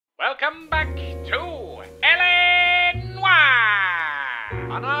Welcome back to Noire!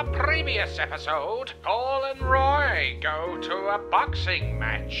 On our previous episode, Cole and Roy go to a boxing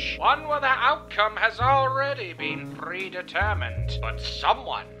match. One where the outcome has already been predetermined, but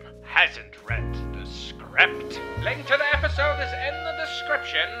someone hasn't read the script. Link to the episode is in the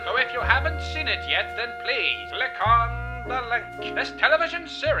description, so if you haven't seen it yet, then please click on the link. This television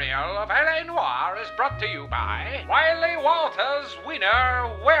serial of Noire is brought to you by Wiley Walters Wiener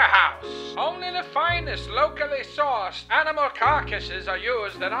Warehouse. Only the finest locally sourced animal carcasses are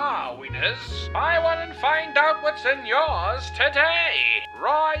used in our wieners. Buy one and find out what's in yours today.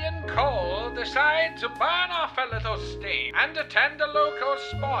 Roy and Cole decide to burn off a little steam and attend a local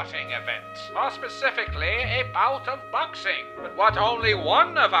sporting event, more specifically a bout of boxing. But what only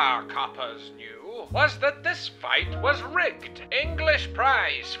one of our coppers knew was that this fight was rigged. English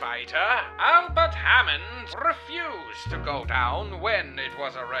prize fighter Albert Hammond refused to go down when it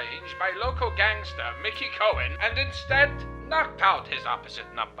was arranged by local gangster Mickey Cohen and instead knocked out his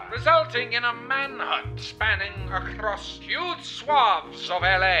opposite number, resulting in a manhunt spanning across huge swaths of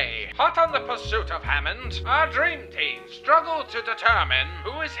LA. Hot on the pursuit of Hammond, our dream team struggled to determine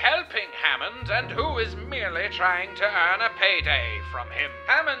who is helping Hammond and who is merely trying to earn a payday from him.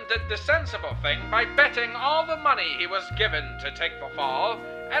 Hammond did the sensible thing by betting all the money he was given to take the fall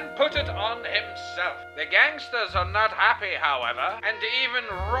and put it on himself. The gangsters are not happy, however, and even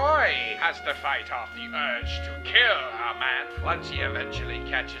Roy has to fight off the urge to kill our man once he eventually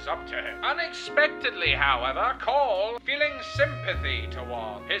catches up to him. Unexpectedly, however, Cole, feeling sympathy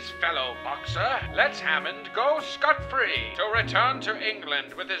toward his fellow boxer, lets Hammond go scot-free to return to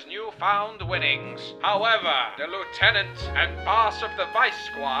England with his newfound winnings. However, the lieutenant and boss of the vice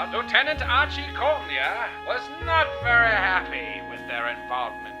squad, Lieutenant Archie Cormier, was not very happy with their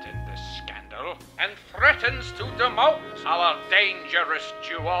involvement in this scandal and threatens to demote our dangerous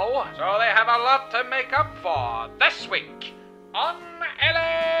duo, so they have a lot to make up for this week on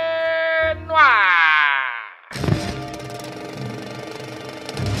Noire.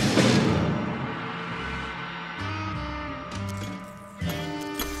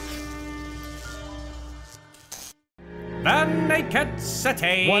 The Naked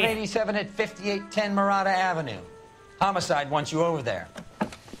City. 187 at 5810 Murata Avenue. Homicide wants you over there.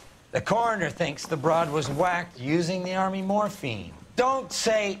 The coroner thinks the broad was whacked using the army morphine. Don't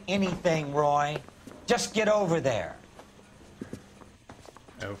say anything, Roy. Just get over there.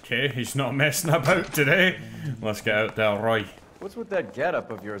 Okay, he's not messing about today. Let's get out there, Roy. What's with that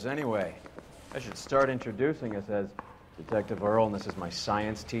getup of yours anyway? I should start introducing us as Detective Earl, and this is my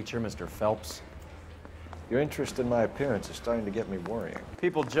science teacher, Mr. Phelps. Your interest in my appearance is starting to get me worrying.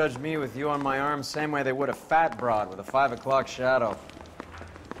 People judge me with you on my arm same way they would a fat broad with a 5 o'clock shadow.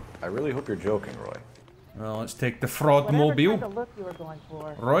 I really hope you're joking, Roy. Well, let's take the fraud mobile.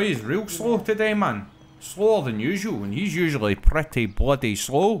 Roy is real slow today, man. Slower than usual, and he's usually pretty bloody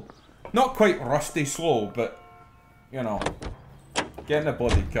slow. Not quite rusty slow, but, you know. Get in the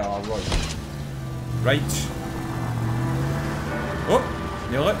bloody car, Roy. Right. Oh,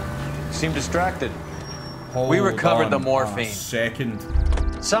 nail it. Seem distracted. Hold we recovered on the morphine. A second.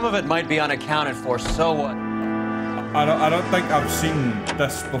 Some of it might be unaccounted for, so what? I don't think I've seen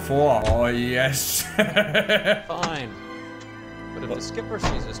this before. Oh, yes. Fine. But if the skipper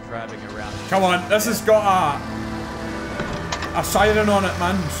sees us driving around... Come on, this has got a siren on it,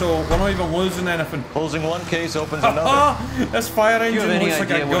 man, so we're not even losing anything. Closing one case opens another. This fire engine looks like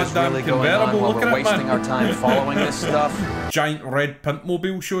a goddamn convertible. Look at it, man. Wasting our time following this stuff. Giant red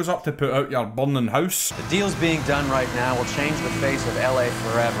pimpmobile shows up to put out your burning house. The deals being done right now will change the face of LA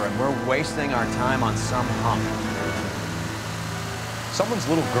forever, and we're wasting our time on some hump. Someone's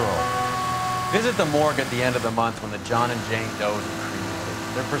little girl. Visit the morgue at the end of the month when the John and Jane Does are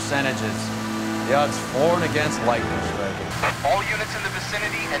cremated. Their percentages. The odds for and against lightning striking. All units in the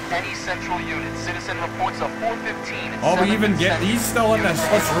vicinity and any central unit. Citizen reports of 415. Oh, we even get these still in this.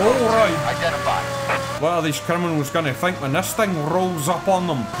 Let's roll, Roy. Identified. What are these criminals gonna think when this thing rolls up on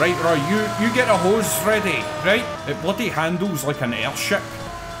them? Right, Roy, you get a hose ready, right? It bloody handles like an airship.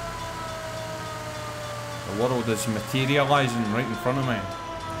 The world is materializing right in front of me.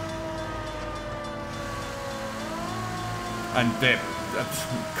 And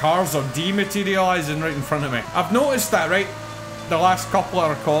cars are dematerializing right in front of me. I've noticed that, right? The last couple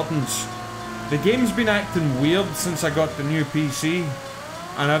of recordings. The game's been acting weird since I got the new PC.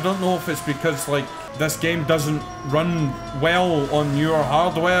 And I don't know if it's because, like, this game doesn't run well on newer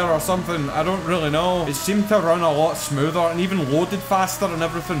hardware or something. I don't really know. It seemed to run a lot smoother and even loaded faster and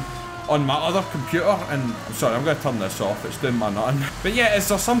everything. on my other computer, and I'm sorry, I'm gonna turn this off, it's doing my nothing. But yeah, is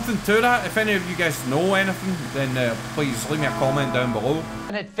there something to that? If any of you guys know anything, then please leave me a comment down below.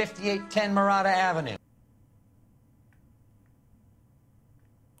 And at 5810 Murata Avenue.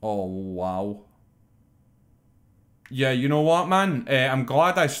 Oh, wow. Yeah, you know what, man? I'm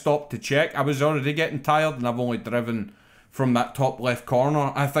glad I stopped to check. I was already getting tired, and I've only driven from that top left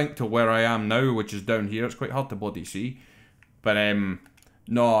corner, I think, to where I am now, which is down here. It's quite hard to bloody see. But,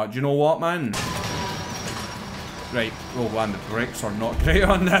 no, do you know what, man? Right, oh man, the brakes are not great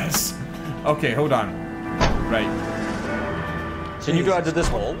on this. Okay, hold on. Right. Can you drive to this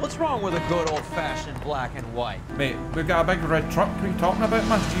hole? What's wrong with a good old-fashioned black and white? Mate, we've got a big red truck. What are you talking about,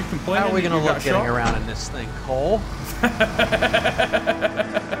 man? Do you complain? How are we gonna look getting around in this thing, Cole?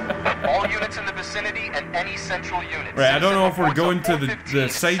 All units in the vicinity and any central unit. Right, I don't know if we're going to the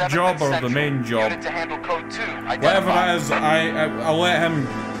side job or the main job. Unit to handle code 2. Whatever that is, I'll let him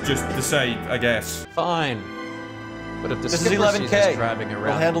just decide, I guess. Fine. But if This is 11K. Driving around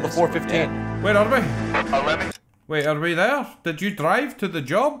We'll handle the 415. Where are we? 11. Wait, are we there? Did you drive to the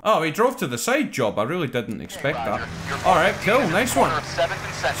job? Oh, we drove to the side job. I really didn't expect that. Alright, cool, nice one.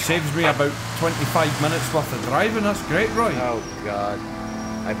 Saves me about 25 minutes worth of driving. That's great, Roy. Oh, God.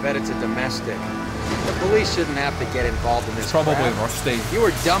 I bet it's a domestic. The police shouldn't have to get involved in this Probably crap. Rusty. You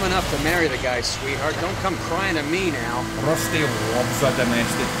were dumb enough to marry the guy, sweetheart. Don't come crying to me now. Rusty loves a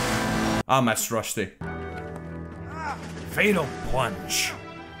domestic. I miss Rusty. Fatal plunge.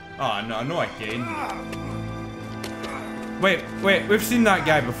 Oh, no, no again. Wait, we've seen that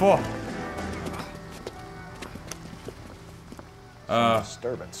guy before.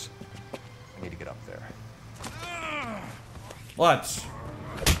 Disturbance. I need to get up there. Lads,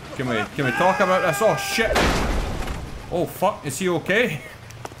 can we talk about this? Oh shit! Oh fuck, is he okay?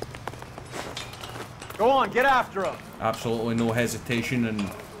 Go on, get after him. Absolutely no hesitation in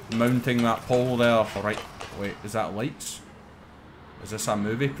mounting that pole there. Alright, wait, is that lights? Is this a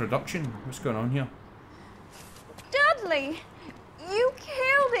movie production? What's going on here? Dudley, you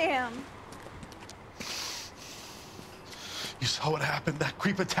killed him. You saw what happened? That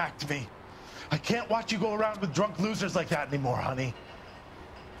creep attacked me. I can't watch you go around with drunk losers like that anymore, honey.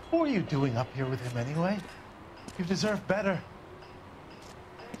 What are you doing up here with him anyway? You deserve better.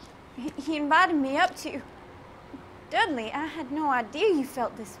 He invited me up to. Dudley, I had no idea you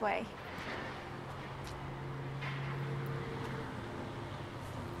felt this way.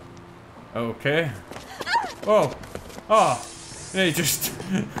 Okay. Oh. Oh. Yeah, he just...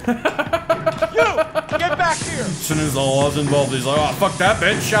 You! Get back here! As soon as the law's involved, he's like, oh, fuck that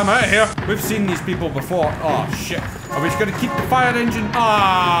bitch, I'm out of here. We've seen these people before. Oh, shit. Are we just gonna keep the fire engine?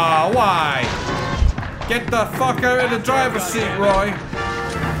 Ah, why? Get the fuck out of the driver's seat, Roy.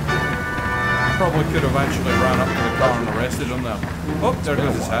 Probably could have actually ran up to the car and arrested him there. Oh, there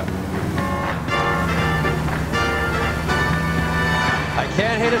goes his hat. I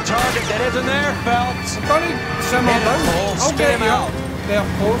can't hit a target that isn't there, Phelps. Funny, simmer Hit him, down. Cole. I'll Spit get him you out. up there,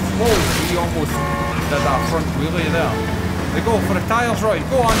 close. Whoa, he almost did that front wheelie there. They go for the tires, Roy.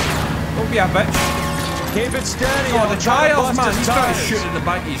 Go on. Don't be a bitch. Keep it steady. Oh, the tires, man. He's trying to tires. shoot in the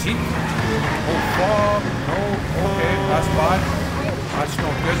back of his seat. Oh, fuck. No. Okay, that's bad. That's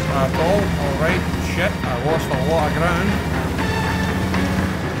not good at all. Alright, shit. I lost a lot of ground.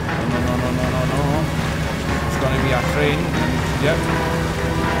 No. It's going to be a train. Yep.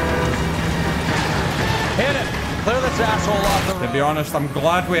 Hit it. Clear this asshole off the road. To be honest, I'm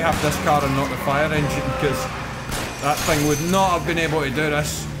glad we have this car and not the fire engine, because that thing would not have been able to do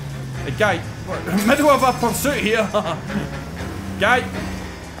this. Hey, guy, middle of a pursuit here. Guy.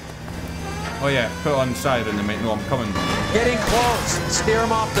 Oh yeah, put on siren and mate. No, I'm coming. Getting close. Steer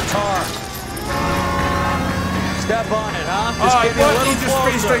him off the tar. Step on it, huh? Just Oh, get me a what? little He just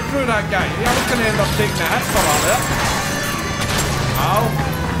spaced closer. right through that guy. Yeah, I was going to end up taking the hits for that there. Ow.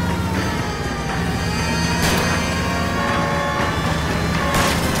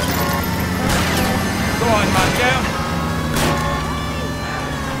 Go on, man, get him.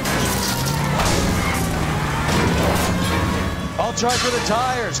 I'll charge for the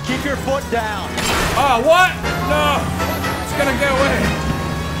tires. Keep your foot down. Oh, what? No. It's going to get away.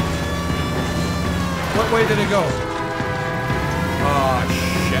 What way did it go? Oh,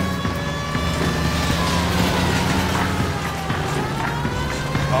 shit.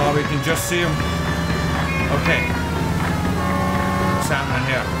 Oh, we can just see him. Okay. What's happening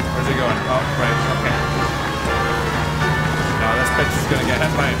here? Where's he going? Oh, right, okay. No, this bitch is gonna get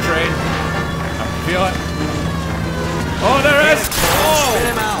hit by a train. I can feel it. Oh, there it is! Spit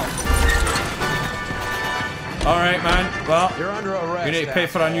him Oh! Alright, man. Well, You're under arrest. we need to pay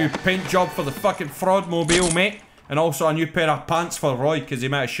for a new paint job for the fucking fraud mobile, mate. And also a new pair of pants for Roy, because he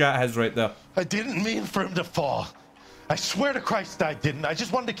might have shat his right there. I didn't mean for him to fall. I swear to Christ I didn't. I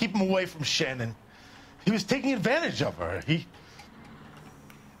just wanted to keep him away from Shannon. He was taking advantage of her.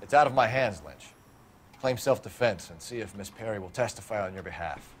 It's out of my hands, Lynch. Claim self-defense and see if Miss Perry will testify on your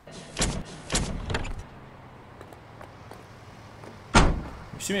behalf.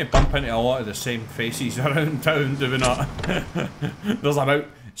 We seem to bump into a lot of the same faces around town, do we not? There's about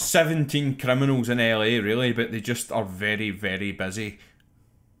 17 criminals in LA, really, but they just are very, very busy.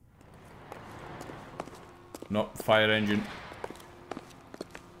 Not fire engine.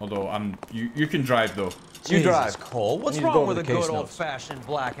 Although, you can drive, though. You drive, Cole. What's wrong with a good notes. old-fashioned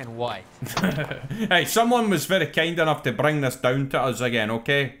black and white? Hey, someone was very kind enough to bring this down to us again,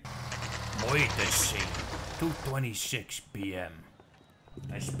 okay? Moite say, 2:26 p.m.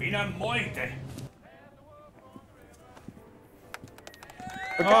 It's been a moite.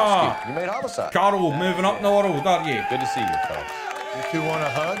 Ah, you made homicide. Carl, moving up the world, aren't you? Good to see you, folks. You two want a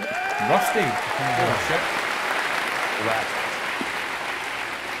hug? Rusty.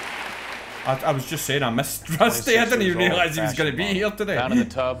 I was just saying I missed Rusty. I didn't even realise he was going to be here today. Found in the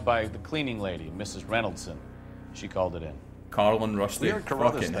tub by the cleaning lady, Mrs. Reynoldson. She called it in. Carl and Rusty. Weird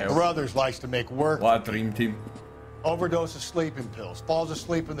Carruthers Fucking thing. hell. Carruthers likes to make work. What a dream team. Overdose of sleeping pills. Falls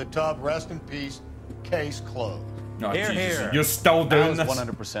asleep in the tub. Rest in peace. Case closed. Oh, Here, Jesus. here. You're still doing Now this? it's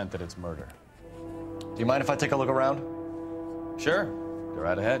 100% that it's murder. Do you mind if I take a look around? Sure. Go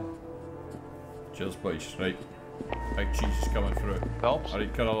right ahead. Cheers, boys. Right. Big cheese is coming through. Helps.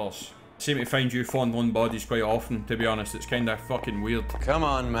 Alright, Carlos. Seem to find you fondling bodies quite often, to be honest. It's kind of fucking weird. Come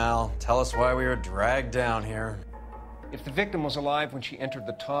on, Mal. Tell us why we were dragged down here. If the victim was alive when she entered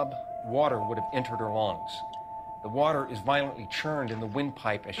the tub, water would have entered her lungs. The water is violently churned in the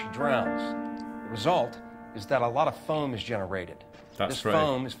windpipe as she drowns. The result is that a lot of foam is generated. This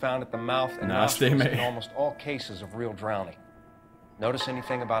foam is found at the mouth and nostrils in almost all cases of real drowning. Notice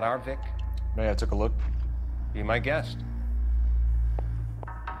anything about our Vic? May I take a look? Be my guest.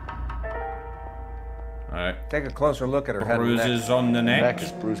 Alright. Take a closer look at her head and neck. Bruises on the Neck neck.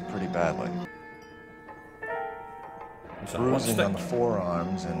 is bruised pretty badly. What's that, Bruising one on the stick?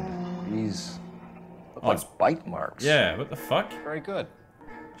 forearms, and these look Oh, it's- like bite marks. Yeah, what the fuck? Very good.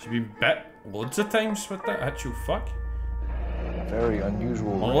 She's been bit loads of times with that actual fuck. Very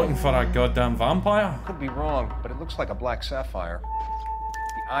unusual. I'm looking for a goddamn vampire. Could be wrong, but it looks like a black sapphire.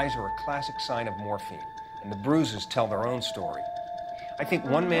 The eyes are a classic sign of morphine, and the bruises tell their own story. I think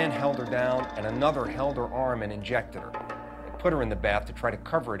one man held her down and another held her arm and injected her. They put her in the bath to try to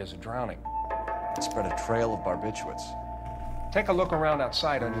cover it as a drowning. It spread a trail of barbiturates. Take a look around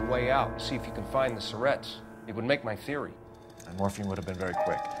outside on your way out and see if you can find the syrettes. It would make my theory. And morphine would have been very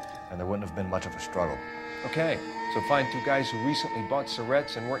quick, and there wouldn't have been much of a struggle. Okay, so find two guys who recently bought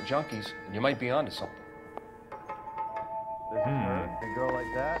syrettes and weren't junkies, and you might be onto something. This hurt, a girl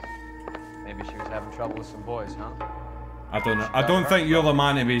like that? Maybe she was having trouble with some boys, huh? I don't know. I don't think you're the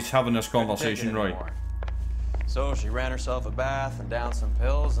man to be having this conversation, Roy. So she ran herself a bath and downed some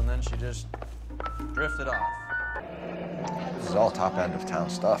pills, and then she just drifted off. This is all top end of town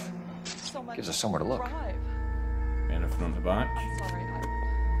stuff. Gives us somewhere to look. In the front and back.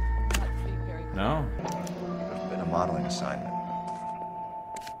 No. There's been a modeling assignment.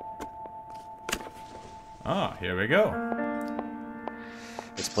 Ah, here we go.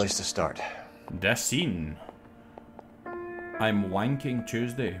 It's a place to start. This scene. I'm wanking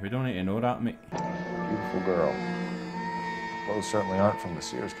Tuesday. We don't need to know that, mate. Beautiful girl. Clothes certainly aren't from the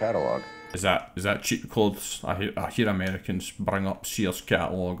Sears catalog. Is that cheap clothes? I hear Americans bring up Sears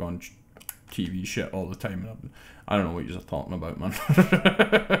catalog on TV shit all the time. I don't know what you're talking about, man.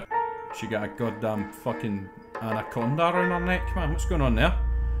 She got a goddamn fucking anaconda around her neck, man. What's going on there?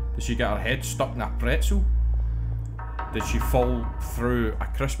 Did she get her head stuck in a pretzel? Did she fall through a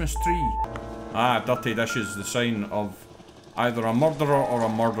Christmas tree? Ah, dirty dishes, the sign of either a murderer or a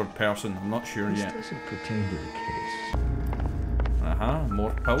murdered person. I'm not sure yet. This doesn't pertain to the case.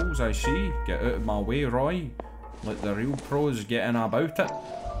 More pills, I see. Get out of my way, Roy. Let the real pros get in about it.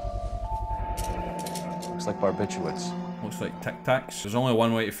 Looks like barbiturates. Looks like Tic Tacs. There's only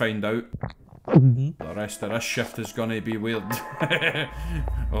one way to find out. The rest of this shift is gonna be weird.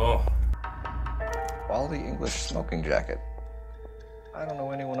 Oh. Quality English smoking jacket. I don't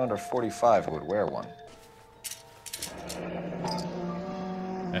know anyone under 45 who would wear one.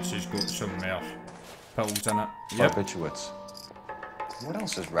 This has got some pills in it. Yep. Barbiturates. What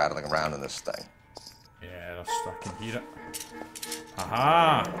else is rattling around in this thing? Yeah, I can hear it.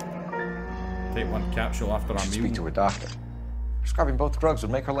 Aha! Take one capsule after a meal. Speak to her doctor. Prescribing both drugs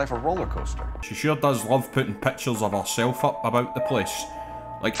would make her life a roller coaster. She sure does love putting pictures of herself up about the place.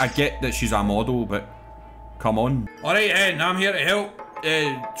 Like, I get that she's a model, but Come on. Alright then, I'm here to help.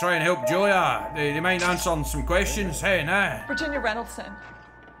 Try and help Julia. Do you mind answering some questions? Hey, nah. Virginia Reynoldson,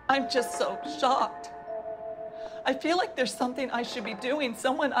 I'm just so shocked. I feel like there's something I should be doing,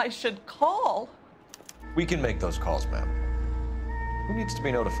 someone I should call. We can make those calls, ma'am. Who needs to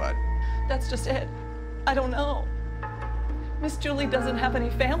be notified? That's just it. I don't know. Miss Julie doesn't have any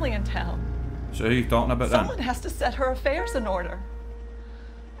family in town. So who are you talking about then? Someone has to set her affairs in order.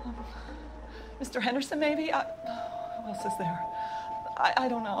 Mr. Henderson, maybe? Who else is there? I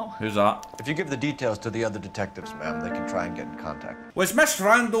don't know. Who's that? If you give the details to the other detectives, ma'am, they can try and get in contact. Was Miss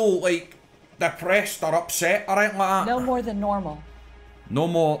Randall, like, depressed or upset or anything like that? No more than normal. No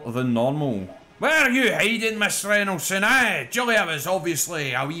more than normal. Where are you hiding, Miss Reynoldson? Julia was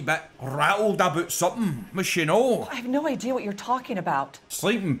obviously a wee bit rattled about something. Must she know? I have no idea what you're talking about.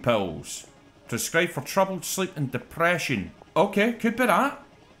 Sleeping pills. Prescribed for troubled sleep and depression. Okay, could be that.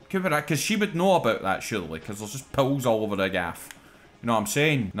 Could be that, because she would know about that, surely, because there's just pills all over the gaff. You know what I'm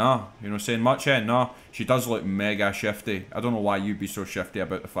saying? No. You're not saying much, eh? No. She does look mega shifty. I don't know why you'd be so shifty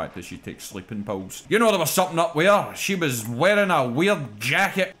about the fact that she takes sleeping pills. You know there was something up with her. She was wearing a weird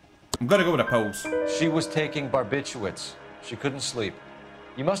jacket. I'm gonna go with the pills. She was taking barbiturates. She couldn't sleep.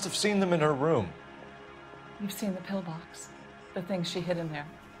 You must have seen them in her room. You've seen the pillbox, the things she hid in there.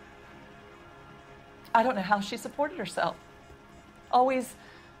 I don't know how she supported herself. Always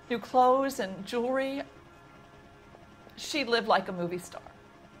new clothes and jewelry. She lived like a movie star.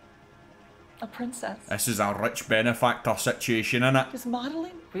 A princess. This is a rich benefactor situation, innit? Does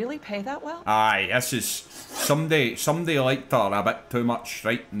modeling really pay that well? Aye, this is... Somebody liked her a bit too much,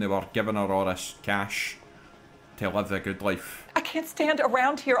 right? And they were giving her all this cash to live the good life. I can't stand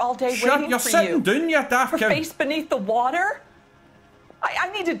around here all day Shut, waiting you're for sitting you. down, you daft Her cow. face beneath the water?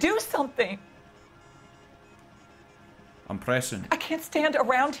 I need to do something. I'm pressing. I can't stand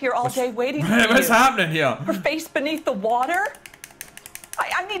around here all day waiting for What's you. happening here? Her face beneath the water?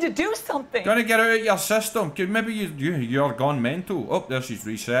 I need to do something. Gonna get out of your system. Maybe you're gone mental. Oh, there she's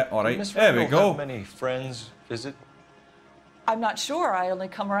reset. All right, Miss there we Randall go. have many friends visit? I'm not sure. I only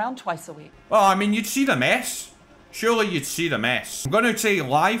come around twice a week. Well, I mean, you'd see the mess. Surely you'd see the mess. I'm gonna say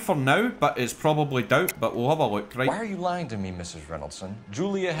lie for now, but it's probably doubt. But we'll have a look, right? Why are you lying to me, Mrs. Reynoldson?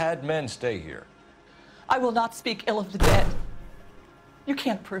 Julia had men stay here. I will not speak ill of the dead. You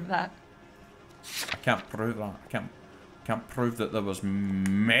can't prove that. I can't prove that. I can't prove that there was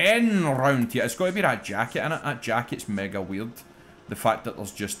men around here. It's got to be that jacket in it. That jacket's mega weird. The fact that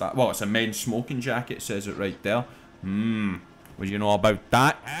there's just that. Well, it's a men's smoking jacket. It says it right there. Would you know about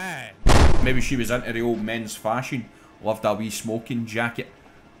that? Maybe she was into the old men's fashion. Loved a wee smoking jacket.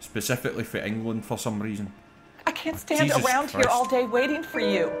 Specifically for England for some reason. I can't stand Jesus around Christ. here all day waiting for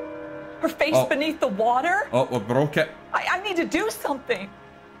you. Her face beneath the water? Oh, we broke it. I need to do something.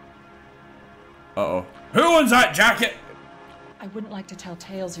 Uh-oh. Who owns that jacket? I wouldn't like to tell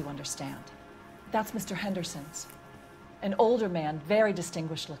tales, you understand. That's Mr. Henderson's. An older man, very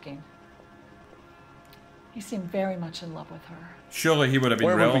distinguished looking. He seemed very much in love with her. Surely he would have been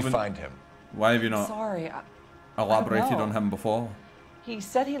Where relevant. would we find him? Why have you not Sorry, elaborated I don't know. on him before? He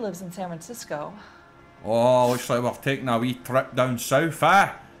said he lives in San Francisco. Oh, looks like we're taking a wee trip down south,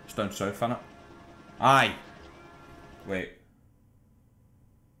 eh? It's down south, innit? Aye. Wait.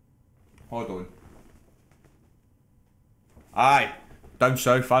 Hold on. Aye. Down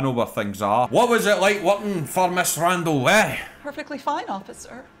south, I know where things are. What was it like working for Miss Randall, eh? Perfectly fine,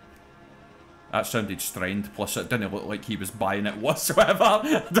 officer. That sounded strained, plus it didn't look like he was buying it whatsoever.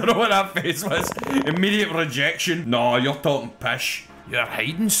 I don't know what that face was. Immediate rejection. No, you're talking pish. You're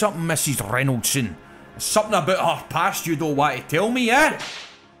hiding something, Mrs. Reynoldson. There's something about her past you don't want to tell me, eh?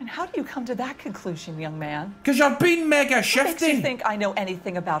 And how do you come to that conclusion, young man? Because you're being mega What makes shifty. you think I know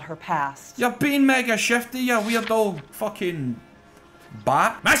anything about her past? You're being mega shifty, you weird old fucking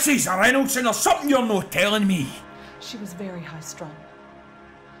bat. Mrs. Reynoldson, there's something you're not telling me. She was very high-strung.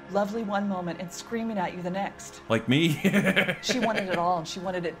 Lovely one moment and screaming at you the next. Like me? She wanted it all, and she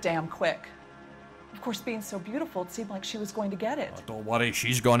wanted it damn quick. Of course, being so beautiful, it seemed like she was going to get it. Oh, don't worry,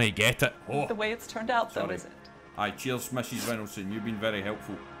 she's gonna get it. Oh. The way it's turned out, though, Sorry. is it? Aye, cheers, Mrs. Reynoldson. You've been very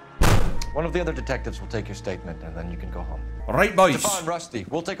helpful. One of the other detectives will take your statement, and then you can go home. Right, boys. Stefan, Rusty,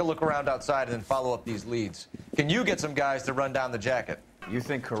 we'll take a look around outside and then follow up these leads. Can you get some guys to run down the jacket? You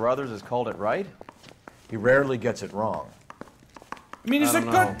think Carruthers has called it right? He rarely gets it wrong. I mean, he's I a don't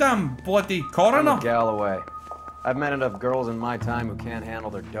know. goddamn bloody I'm coroner. a Galloway. I've met enough girls in my time who can't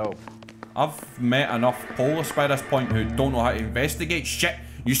handle their dope. I've met enough police by this point who don't know how to investigate shit.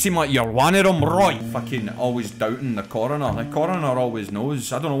 You seem like you're one of them, Roy. Fucking always doubting the coroner. The coroner always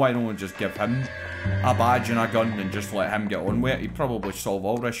knows. I don't know why no one just give him a badge and a gun and just let him get on with it. He'd probably solve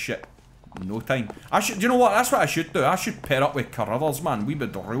all this shit no time. Do you know what? That's what I should do. I should pair up with Carruthers, man. We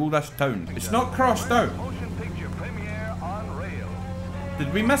would rule this town. It's not crossed out.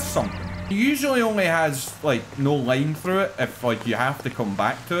 Did we miss something? It usually only has, like, no line through it if, like, you have to come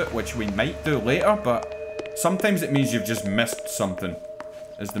back to it, which we might do later, but sometimes it means you've just missed something.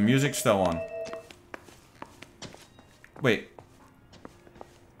 Is the music still on? Wait.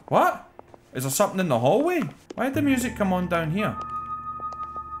 What? Is there something in the hallway? Why did the music come on down here?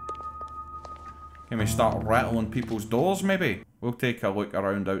 Can we start rattling people's doors, maybe? We'll take a look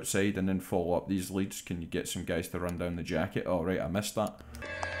around outside and then follow up these leads. Can you get some guys to run down the jacket? Oh, right, I missed that.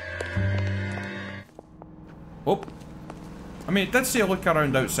 Oh. I mean, it did say look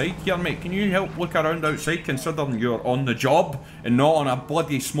around outside. Here, mate, can you help look around outside considering you're on the job and not on a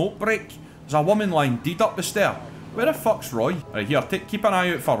bloody smoke break? There's a woman lying dead up the stair. Where the fuck's Roy? Right, here, keep an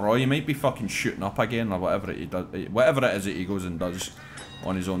eye out for Roy. He might be fucking shooting up again or whatever he does. Whatever it is that he goes and does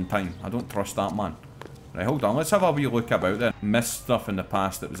on his own time. I don't trust that man. Right, hold on. Let's have a wee look about then. Missed stuff in the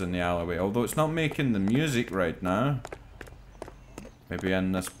past that was in the alleyway. Although it's not making the music right now. Maybe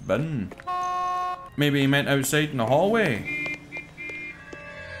in this bin. Maybe he meant outside in the hallway.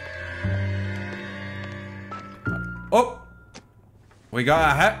 Oh! We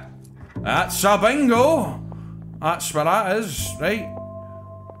got a hit. That's a bingo! That's what that is, right?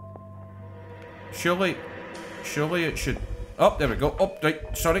 Surely it should... Oh, there we go. Oh,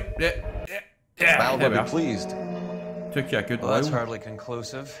 right, sorry. Yeah, Mal would be pleased. Took you a good Well, that's while. hardly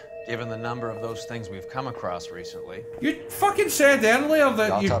conclusive, given the number of those things we've come across recently. You fucking said earlier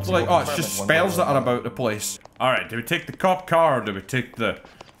that you like, oh, it's just spells that are about the place. Alright, do we take the cop car or do we take the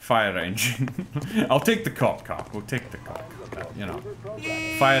fire engine? I'll take the cop car. We'll take the cop car, you know.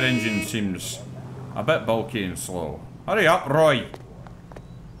 Fire engine seems a bit bulky and slow. Hurry up, Roy.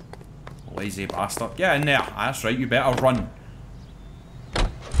 Lazy bastard. Get in there. That's right, you better run.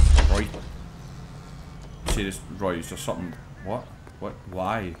 Roy. Serious, Roy, is there something? What? What?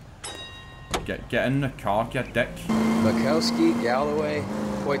 Why? Get in the car, you dick. Bukowski, Galloway,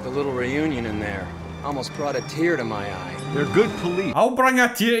 quite the little reunion in there. Almost brought a tear to my eye. They're good police. I'll bring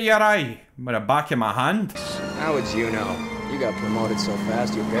a tear to your eye with the back of my hand. How would you know? You got promoted so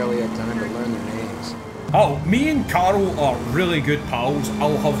fast you barely had time to learn their names. Oh, me and Carol are really good pals,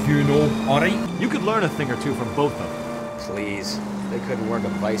 I'll have you know, alright? You could learn a thing or two from both of them. Please. They couldn't work a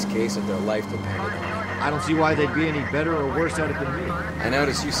vice case if their life depended on it. I don't see why they'd be any better or worse at it than me. I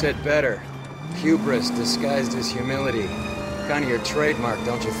noticed you said better. Hubris disguised as humility. Kind of your trademark,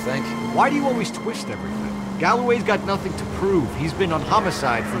 don't you think? Why do you always twist everything? Galloway's got nothing to prove. He's been on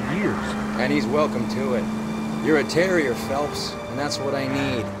homicide for years. And he's welcome to it. You're a terrier, Phelps, and that's what I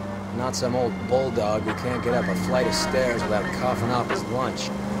need. Not some old bulldog who can't get up a flight of stairs without coughing off his lunch.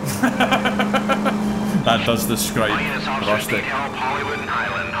 That does describe Rusty. Hollywood and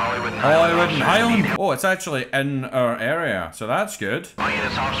Highland. Hollywood and Highland. Oh, it's actually in our area, so that's good. All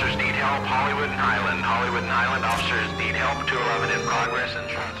units, officers need help. Hollywood and Highland. Hollywood and Highland officers need help. 211 in progress and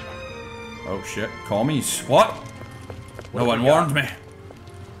transfer. Oh shit, commies. What? No one warned me.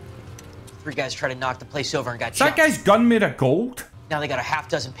 3 guys tried to knock the place over and got Is that guy's gun made of gold? Now they got a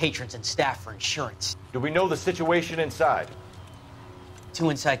half-dozen patrons and staff for insurance. Do we know the situation inside? 2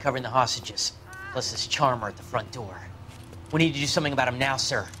 inside covering the hostages, plus this charmer at the front door. We need to do something about him now,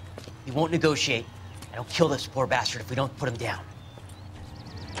 sir. He won't negotiate. I don't kill this poor bastard if we don't put him down.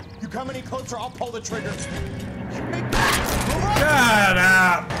 You come any closer, I'll pull the trigger. Shut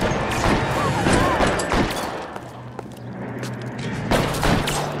up!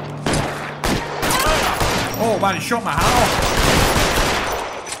 Oh man, he shot my hat off.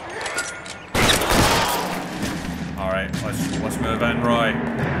 Alright, let's move in, Roy.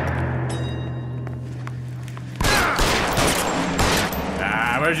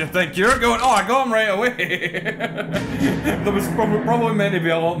 Where do you think you're going? Oh, I got him right away. There was probably meant to be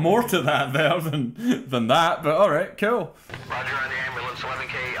a lot more to that there than that, but alright, cool. Roger on the ambulance,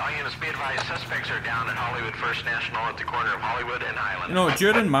 11K. All units be advised, suspects are down at Hollywood First National at the corner of Hollywood and Highland. You know,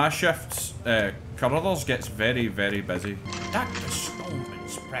 during my shifts, Carruthers gets very, very busy. Dr.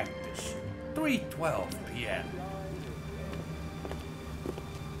 Stoneman's practice, 3:12 p.m.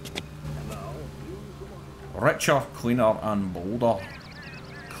 Richer, cleaner, and bolder.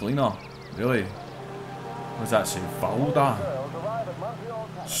 Cleaner, really? What does that say? Valda?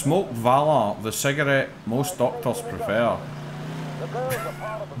 Smoked Valor, the cigarette most doctors prefer.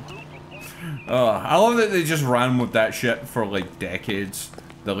 I love that they just ran with that shit for like decades.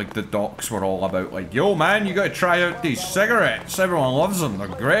 The docs were all about like, yo man, you gotta try out these cigarettes. Everyone loves them. They're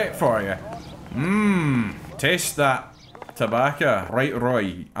great for you. Taste that tobacco. Right,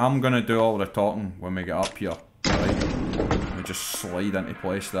 Roy, I'm gonna do all the talking when we get up here. Right? Let me just slide into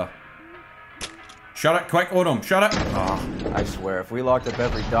place there. Shut it, quick, Odom, shut it. Oh, I swear, if we locked up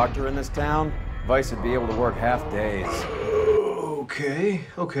every doctor in this town, Vice would be able to work half days.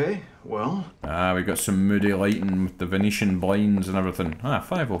 Okay, well. We got some moody lighting with the Venetian blinds and everything.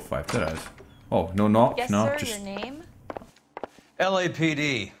 505, there it is. Oh, no knock, Yes, no, sir, just... your name?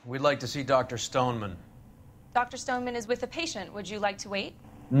 LAPD, we'd like to see Dr. Stoneman. Dr. Stoneman is with a patient. Would you like to wait?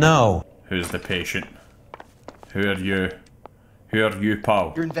 No. Who's the patient? Who are you? Who are you,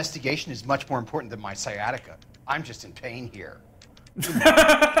 pal? Your investigation is much more important than my sciatica. I'm just in pain here.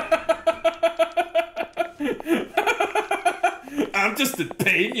 I'm just in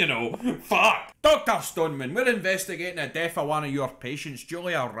pain, you know. Fuck! Dr. Stoneman, we're investigating the death of one of your patients,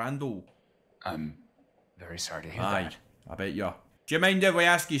 Julia Randall. I'm very sorry to hear that. I bet you are. Do you mind if we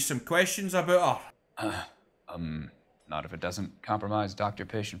ask you some questions about her? Not if it doesn't compromise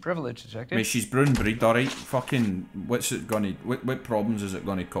doctor-patient privilege, Detective. Mate, she's brown breed, alright? Fucking, what's it gonna, what problems is it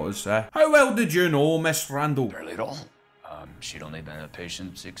gonna cause, How well did you know Miss Randall? Very little. She'd only been a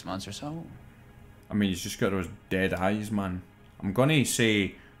patient 6 months or so. I mean, he's just got those dead eyes, man. I'm gonna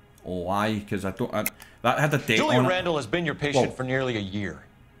say lie, because that had a date Julia on it. Randall has been your patient for nearly a year.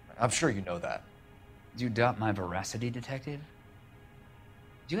 I'm sure you know that. Do you doubt my veracity, Detective?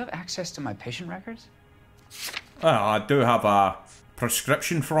 Do you have access to my patient records? I do have a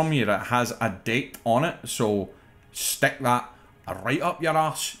prescription from you that has a date on it, so stick that right up your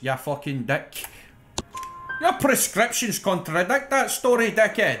ass, you fucking dick. Your prescriptions contradict that story,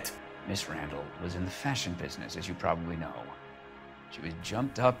 dickhead. Miss Randall was in the fashion business, as you probably know. She was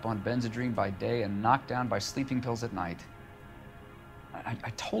jumped up on Benzedrine by day and knocked down by sleeping pills at night.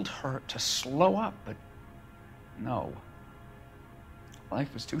 I told her to slow up, but no.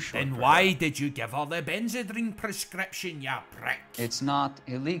 Life was too short. Then why did you give her the Benzedrine prescription, you prick? It's not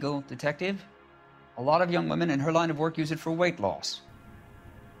illegal, Detective. A lot of young women in her line of work use it for weight loss.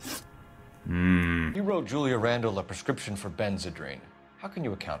 You wrote Julia Randall a prescription for Benzedrine. How can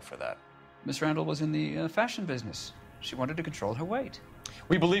you account for that? Miss Randall was in the fashion business. She wanted to control her weight.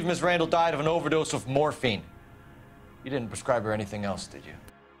 We believe Miss Randall died of an overdose of morphine. You didn't prescribe her anything else, did you?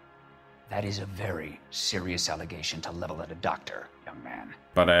 That is a very serious allegation to level at a doctor, young man.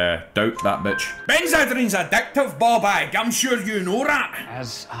 But doubt that bitch. Benzedrine's addictive, Bobag. I'm sure you know that.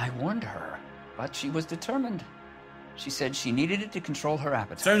 As I warned her, but she was determined. She said she needed it to control her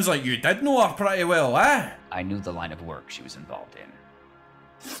appetite. Sounds like you did know her pretty well, eh? I knew the line of work she was involved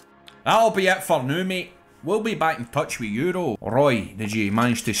in. That'll be it for now, mate. We'll be back in touch with you, though. Roy, did you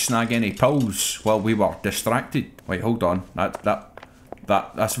manage to snag any pills while we were distracted? Wait, hold on.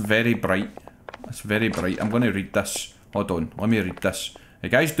 That's very bright. That's very bright. I'm going to read this. Hold on. Let me read this. The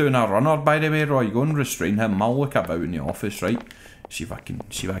guy's doing a runner, by the way, Roy. Go and restrain him. I'll look about in the office, right? See if I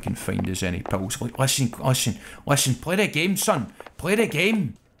can find us any pills. Listen. Play the game, son. Play the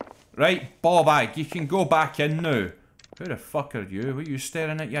game. Right, Bobag, you can go back in now. Who the fuck are you? What are you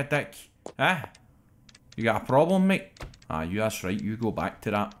staring at, you dick? Huh? You got a problem, mate? That's right. You go back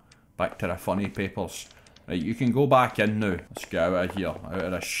to that. Back to the funny papers. Right, you can go back in now. Let's get out of here. Out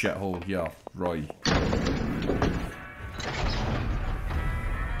of this shithole here, Roy.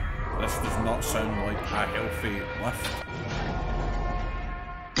 This does not sound like a healthy lift.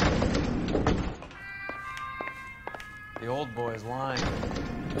 The old boy's lying.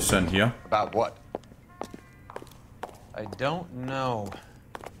 What's in here? About what? I don't know.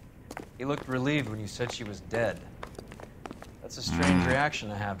 He looked relieved when you said she was dead. That's a strange reaction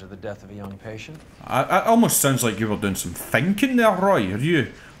to have to the death of a young patient. It almost sounds like you were doing some thinking there, Roy. Are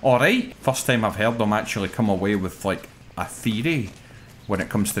you alright? First time I've heard them actually come away with, like, a theory when it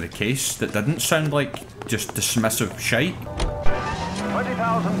comes to the case that didn't sound like just dismissive shite.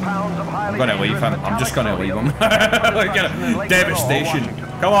 I'm gonna leave him. I'm just gonna leave him. Devastation.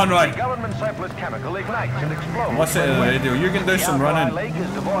 Come on, Roy. What's it in the radio? You can do some running. Lake is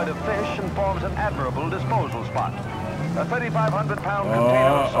devoid of fish and forms an admirable disposal spot. A 3,500-pound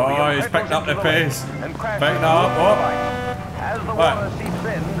container he's picked up the pace. Picked up. As the water seeps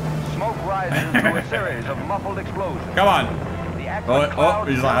in, smoke rises through a series of muffled explosions. Come on.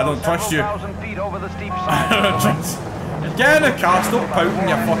 He's like, I don't trust you. I don't trust you. Get in the car, stop pouting,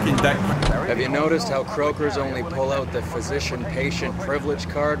 you fucking dick. Have you noticed how croakers only pull out the physician-patient privilege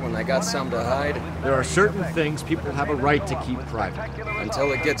card when they got something to hide? There are certain things people have a right to keep private.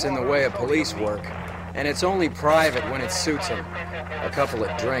 Until it gets in the way of police work. And it's only private when it suits them. A couple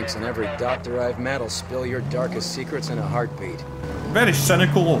of drinks and every doctor I've met will spill your darkest secrets in a heartbeat. Very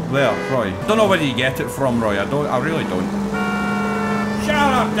cynical there, Roy. Don't know where you get it from, Roy. I really don't. Shut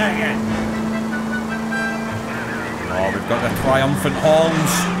up, dickhead! Oh, we've got the triumphant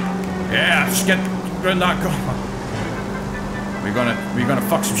horns. Yeah, let's get round that corner. We're gonna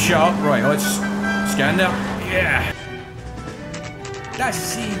fuck some shit up, right? Let's get get in there. Yeah. That's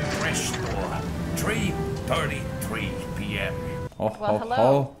same fresh store. 3:33 p.m. Oh, Well, oh, hello.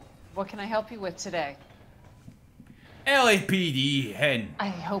 oh. What can I help you with today? LAPD, hen. I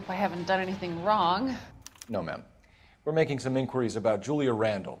hope I haven't done anything wrong. No, ma'am. We're making some inquiries about Julia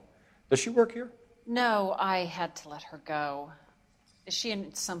Randall. Does she work here? No, I had to let her go. Is she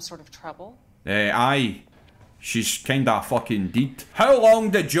in some sort of trouble? Aye. She's kinda fucking deed. How long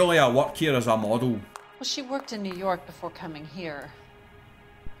did Julia work here as a model? Well, she worked in New York before coming here.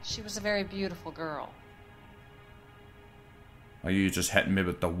 She was a very beautiful girl. Are you just hitting me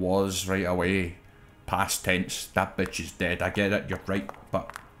with the was right away? Past tense, that bitch is dead. I get it, you're right,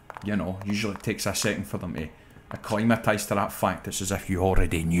 but, you know, usually it takes a second for them to acclimatise to that fact. It's as if you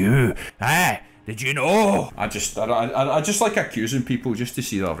already knew. Did you know? I just like accusing people just to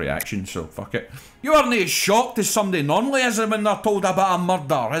see their reaction, so fuck it. You aren't as shocked as somebody normally is when they're told about a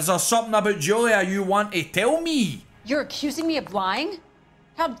murder. Is there something about Julia you want to tell me? You're accusing me of lying?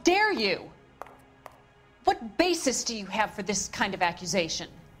 How dare you? What basis do you have for this kind of accusation?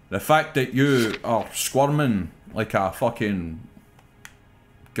 The fact that you are squirming like a fucking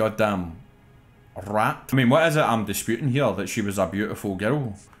goddamn rat. I mean, what is it I'm disputing here? That she was a beautiful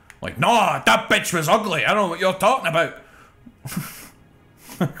girl? Like, no, that bitch was ugly. I don't know what you're talking about.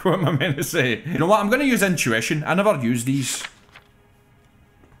 What am I meant to say? You know what? I'm going to use intuition. I never use these.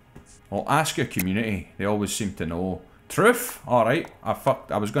 Well, ask your community. They always seem to know. Truth? Alright.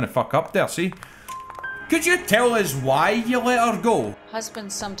 I was going to fuck up there, see? Could you tell us why you let her go?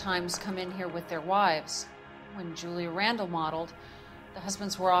 Husbands sometimes come in here with their wives. When Julia Randall modeled, the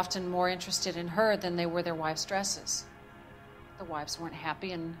husbands were often more interested in her than they were their wives' dresses. The wives weren't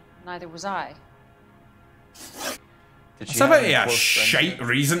happy, and neither was I. It's about a shite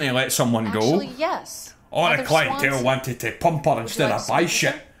reason to let someone go. Actually, yes. Or the clientele wanted to pump her instead of buy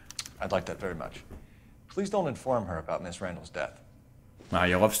shit. I'd like that very much. Please don't inform her about Miss Randall's death. Nah,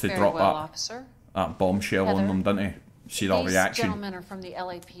 he loves to Very drop well, that, officer. that bombshell on Heather, them, doesn't he? See their These reaction. gentlemen are from the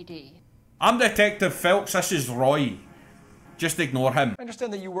LAPD. I'm Detective Phelps, this is Roy. Just ignore him. I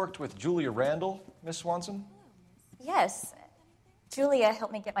understand that you worked with Julia Randall, Miss Swanson? Yes. Julia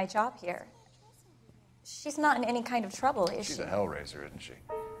helped me get my job here. She's not in any kind of trouble, is she? She's a hellraiser, isn't she?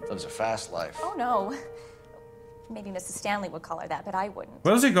 Lives a fast life. Oh, no. Maybe Mrs. Stanley would call her that, but I wouldn't.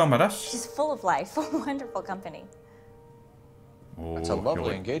 Where's he going with this? She's full of life. Wonderful company. Oh, That's a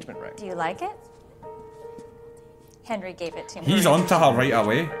lovely engagement ring. Do you like it? Henry gave it to me. He's on to her right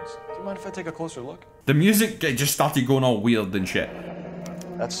away. Do you mind if I take a closer look? The music just started going all weird and shit.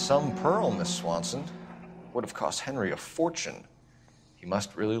 That's some pearl, Miss Swanson. Would have cost Henry a fortune. He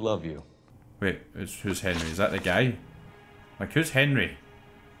must really love you. Wait, who's Henry? Is that the guy? Like, who's Henry?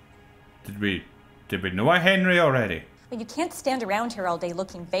 Did we know a Henry already? Well, you can't stand around here all day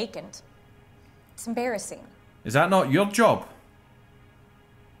looking vacant. It's embarrassing. Is that not your job?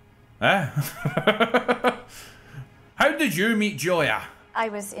 Eh? How did you meet Julia? I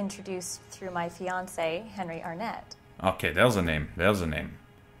was introduced through my fiancé, Henry Arnett. Okay, there's a name. There's a name.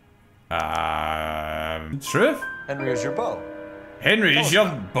 Truth? Henry is your beau. Henry is your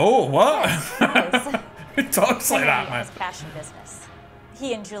beau? What? Yes, Who talks like that, Henry man? is fashion business.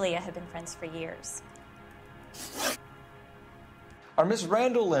 He and Julia have been friends for years. Are Miss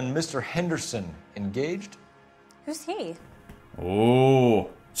Randall and Mr. Henderson engaged? Who's he? Oh.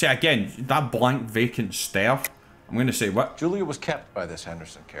 See, again, that blank, vacant stare. I'm going to say what? Julia was kept by this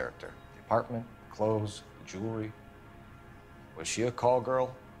Henderson character. The apartment, the clothes, the jewelry. Was she a call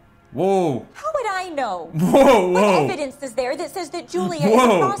girl? Whoa. How would I know? Whoa, What whoa. evidence is there that says that Julia is a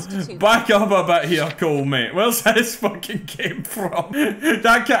Whoa. prostitute? Back up a bit here, Cole, mate. Where's this fucking came from?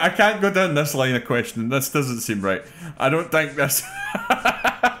 I can't go down this line of questioning. This doesn't seem right. I don't think this...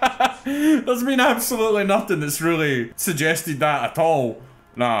 There's been absolutely nothing that's really suggested that at all.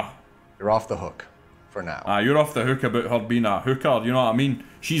 Nah. You're off the hook. For now. You're off the hook about her being a hooker, you know what I mean?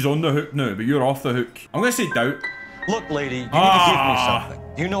 She's on the hook now, but you're off the hook. I'm gonna say doubt. Look, lady, you need to give me something.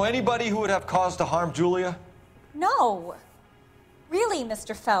 Do you know anybody who would have cause to harm Julia? No. Really,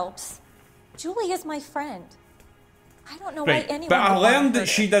 Mr. Phelps. Julia's my friend. I don't know why anyone but I would want learned her that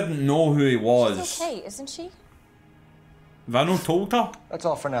to. she didn't know who he was. She's okay, isn't she? Have I not told her? That's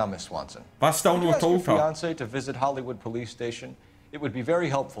all for now, Miss Swanson. But I still Would you not ask told your her. fiancé to visit Hollywood Police Station? It would be very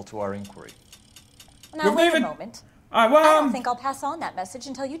helpful to our inquiry. Now, We've wait even- a moment. well, I don't think I'll pass on that message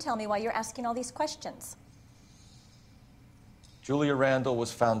until you tell me why you're asking all these questions. Julia Randall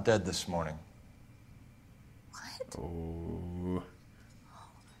was found dead this morning. What? Oh.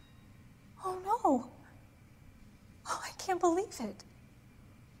 Oh, no. Oh, I can't believe it.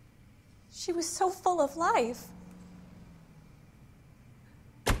 She was so full of life.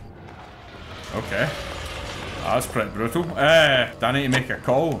 Okay. That's pretty brutal. Do I need to make a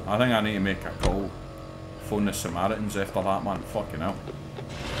call? I think I need to make a call. Phone the Samaritans after that, man. Fucking hell.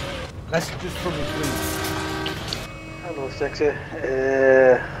 Messages for me, please. Hello, Sexy.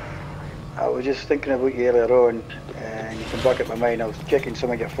 I was just thinking about you earlier on, and you come back at my mind. I was checking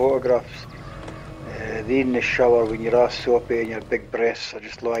some of your photographs. The in the shower when your ass soapy and your big breasts are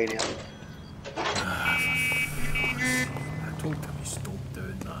just lying there. I told him he stopped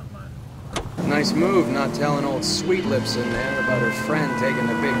doing that, man. Nice move not telling old Sweet Lips in there about her friend taking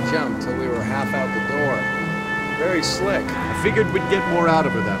the big jump till we were half out the door. Very slick. I figured we'd get more out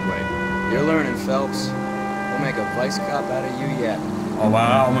of her that way. You're learning, Phelps. We'll make a vice cop out of you yet. Oh, wow,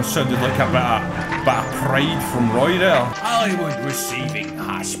 that almost sounded like a bit of pride from Roy there. Hollywood Receiving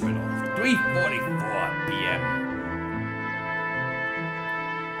Hospital, 3:44 p.m.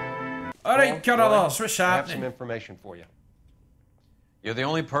 Alright, Carlos, what's I have some happening? information for you. You're the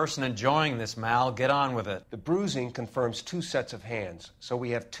only person enjoying this, Mal. Get on with it. The bruising confirms 2 sets of hands, so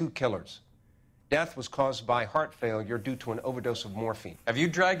we have 2 killers. Death was caused by heart failure due to an overdose of morphine. Have you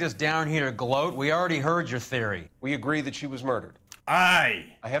dragged us down here to gloat? We already heard your theory. We agree that she was murdered. Aye.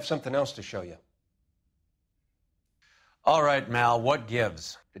 I have something else to show you. All right, Mal, what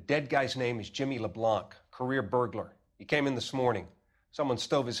gives? The dead guy's name is Jimmy LeBlanc, career burglar. He came in this morning. Someone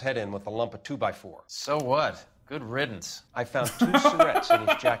stove his head in with a lump of 2x4. So what? Good riddance. I found 2 cigarettes in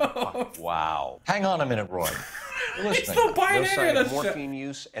his jacket pocket. Wow. Hang on a minute, Roy. You're listening. Still buying No any sign of of this shit. morphine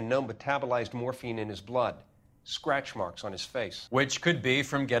use and no metabolized morphine in his blood. Scratch marks on his face. Which could be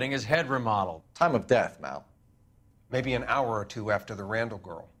from getting his head remodeled. Time of death, Mal. Maybe an hour or 2 after the Randall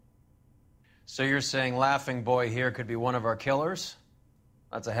girl. So you're saying Laughing Boy here could be one of our killers?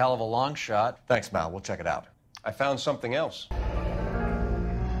 That's a hell of a long shot. Thanks, Mal. We'll check it out. I found something else.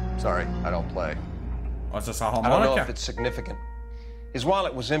 Sorry, I don't play. What's this, a I don't know harmonica? if it's significant. His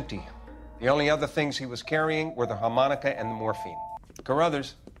wallet was empty. The only other things he was carrying were the harmonica and the morphine.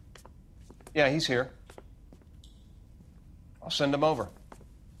 Carruthers. Yeah, he's here. I'll send him over.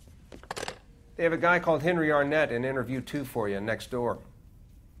 They have a guy called Henry Arnett in interview 2 for you next door.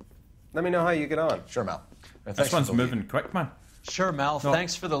 Let me know how you get on. Sure, Mal. This one's moving quick, man. Sure, Mal. No.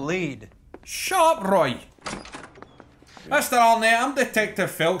 Thanks for the lead. Shut up, Roy. Mr. Arnett, I'm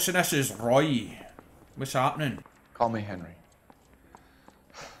Detective Phelps and this is Roy. What's happening? Call me Henry.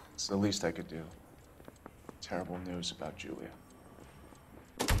 It's the least I could do. Terrible news about Julia.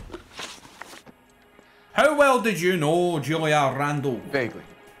 How well did you know Julia Randall? Vaguely.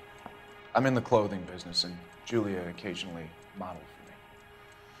 I'm in the clothing business, and Julia occasionally modeled for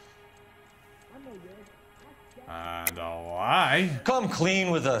me. And a lie. Come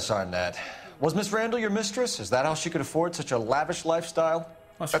clean with us, Arnett. Was Miss Randall your mistress? Is that how she could afford such a lavish lifestyle?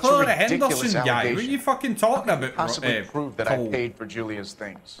 That's That's called a a Henderson ridiculous guy. What are allegation. you fucking talking about? Possibly prove that I Cole? paid for Julia's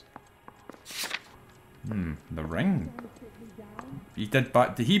things. The ring. He did,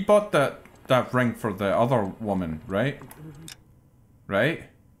 but he bought that ring for the other woman, right? Right?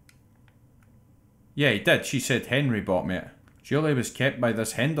 Yeah, he did. She said Henry bought me it. Julia was kept by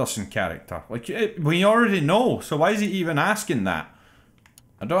this Henderson character. Like, we already know, so why is he even asking that?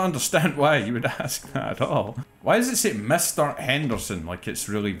 I don't understand why you would ask that at all. Why does it say Mr. Henderson? Like, it's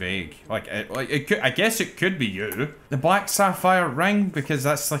really vague. Like it could, I guess it could be you. The black sapphire ring, because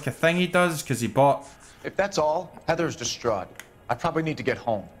that's like a thing he does, because he bought... If that's all, Heather's distraught. I probably need to get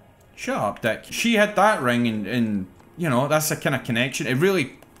home. Shut up, Dick. She had that ring and you know, that's a kind of connection. It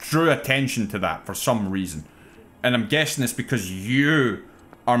really drew attention to that for some reason. And I'm guessing it's because you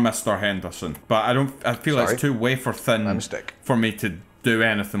are Mr. Henderson. But I feel Sorry. it's too wafer thin My mistake. for me to do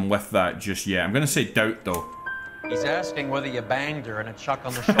anything with that just yet. I'm gonna say doubt though. He's asking whether you banged her in a chuck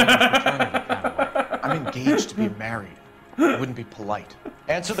on the shoulder fraternity kind of way. I'm engaged to be married. It wouldn't be polite.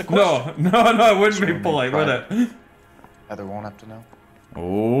 Answer the question. No, it wouldn't be polite, would it? Heather won't have to know.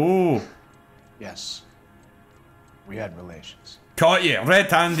 Oh. Yes. We had relations. Caught you,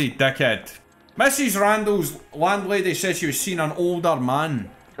 red-handed, dickhead. Mrs. Randall's landlady says she was seeing an older man.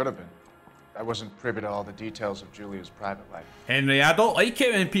 Could have been. I wasn't privy to all the details of Julia's private life. Henry, I don't like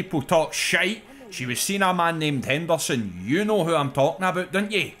it when people talk shite. She was seeing a man named Henderson. You know who I'm talking about,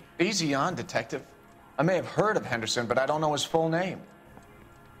 don't you? Easy on, detective. I may have heard of Henderson, but I don't know his full name.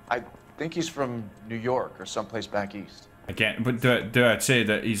 I think he's from New York or someplace back east. Again, but do I say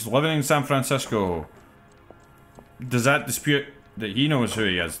that he's living in San Francisco? Does that dispute that he knows who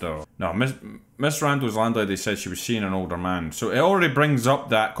he is, though? No, Miss Randall's landlady says she was seeing an older man. So it already brings up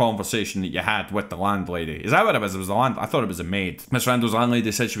that conversation that you had with the landlady. Is that what it was? It was the I thought it was a maid. Miss Randall's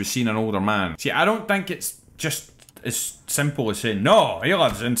landlady said she was seeing an older man. See, I don't think it's just as simple as saying, no, he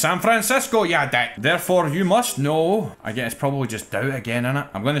lives in San Francisco, ya dick. Therefore, you must know. I guess it's probably just doubt again, innit?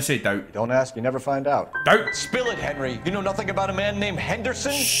 I'm gonna say doubt. You don't ask, you never find out. Doubt. Spill it, Henry. You know nothing about a man named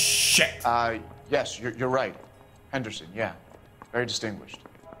Henderson? Shit. Yes, you're right. Henderson, yeah. Very distinguished.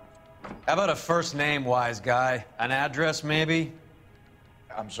 How about a first name, wise guy? An address, maybe?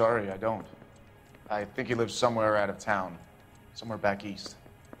 I'm sorry, I don't. I think he lives somewhere out of town. Somewhere back east.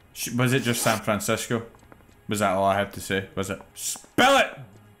 Was it just San Francisco? Was that all I had to say? Was it? Spill it,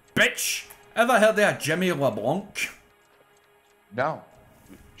 bitch! Ever heard of a Jimmy LeBlanc? No.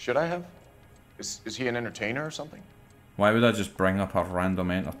 Should I have? Is he an entertainer or something? Why would I just bring up a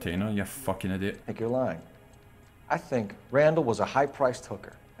random entertainer, you fucking idiot? I think you're lying. I think Randall was a high-priced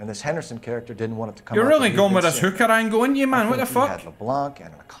hooker, and this Henderson character didn't want it to come You're out really that going he'd with been this seen. hooker angle, ain't you, man? What the fuck? He had LeBlanc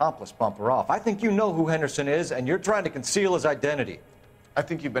and an accomplice bump her off. I think you know who Henderson is, and you're trying to conceal his identity. I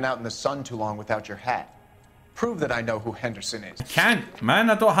think you've been out in the sun too long without your hat. Prove that I know who Henderson is. Can't, man.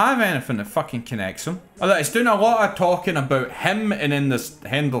 I don't have anything that fucking connects him. Although it's doing a lot of talking about him and then this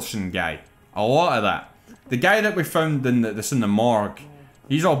Henderson guy. A lot of that. The guy that we found in the morgue,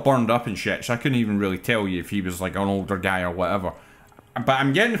 he's all burned up and shit, so I couldn't even really tell you if he was like an older guy or whatever. But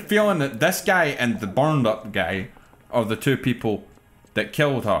I'm getting the feeling that this guy and the burned up guy are the two people that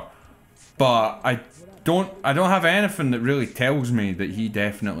killed her. But I don't have anything that really tells me that he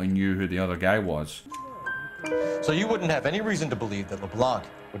definitely knew who the other guy was. So you wouldn't have any reason to believe that LeBlanc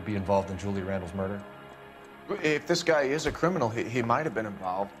would be involved in Julie Randall's murder? If this guy is a criminal, he might have been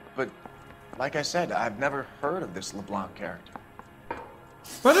involved. But like I said, I've never heard of this LeBlanc character.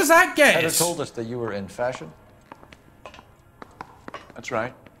 What does that get Heather us? told us that you were in fashion. That's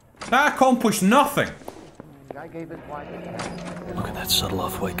right. That accomplished nothing. Look at that subtle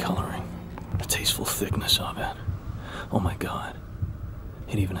off-white coloring. The tasteful thickness of it. Oh my god.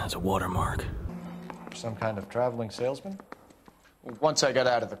 It even has a watermark. Some kind of traveling salesman? Once I got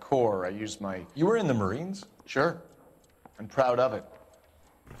out of the Corps, I used my... You were in the Marines? Sure. I'm proud of it.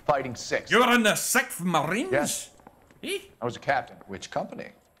 Fighting 6th. You were in the 6th Marines? Yes. I was a captain. Which company?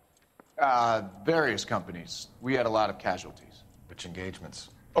 Various companies. We had a lot of casualties. Which engagements?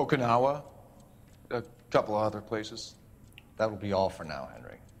 Okinawa. A couple of other places. That will be all for now,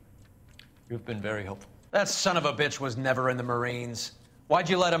 Henry. You've been very helpful. That son of a bitch was never in the Marines. Why'd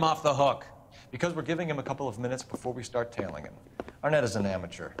you let him off the hook? Because we're giving him a couple of minutes before we start tailing him. Arnett is an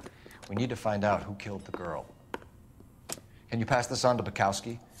amateur. We need to find out who killed the girl. Can you pass this on to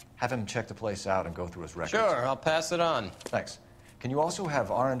Bukowski? Have him check the place out and go through his records. Sure, I'll pass it on. Thanks. Can you also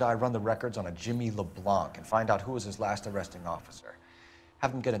have R&I run the records on a Jimmy LeBlanc and find out who was his last arresting officer?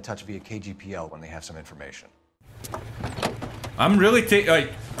 Have them get in touch via KGPL when they have some information. I'm really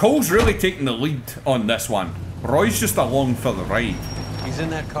Cole's really taking the lead on this one. Roy's just along for the ride. He's in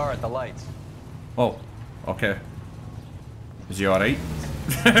that car at the lights. Oh, okay. Is he alright?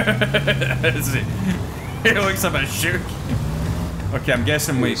 He looks a bit shook. Okay, I'm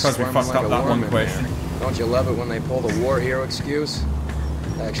guessing because we fucked up that one question. Don't you love it when they pull the war hero excuse?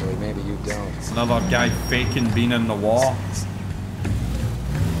 Actually, maybe you don't. Another guy faking being in the war.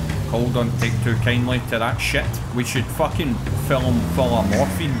 Cole, don't take too kindly to that shit. We should fucking film full of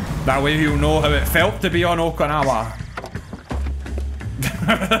morphine. That way he'll know how it felt to be on Okinawa.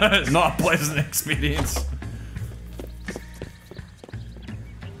 Not a pleasant experience.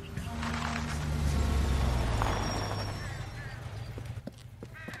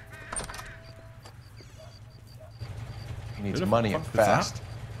 He needs money and fast.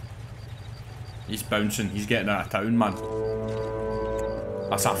 He's bouncing. He's getting out of town, man.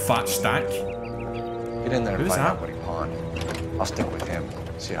 That's a fat stack. Get in there and Who's find that? out what he pawned. I'll stick with him.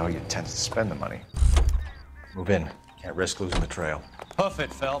 See how he intends to spend the money. Move in. Can't risk losing the trail. Hoof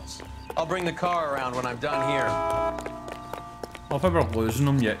it, Phelps. I'll bring the car around when I'm done here. Well, if I were losing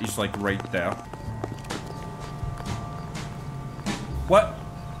him, yet he's like right there. What?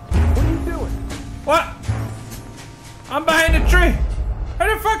 What are you doing? What? I'm behind the tree. How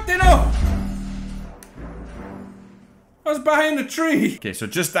the fuck do you know? I was behind the tree. Okay, so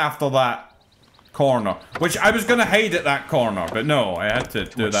just after that corner, which I was gonna hide at that corner, but no, I had to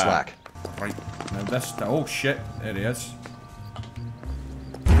do that. Slack. Right, now this, oh shit, there he is.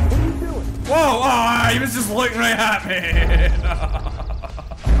 What are you doing? Whoa, oh, he was just looking right at me.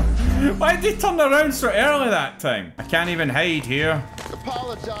 Why did he turn around so early that time? I can't even hide here.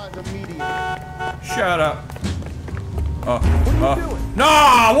 Apologize immediately. Shut up.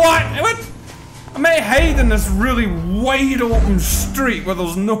 No, what? I may hide in this really wide open street where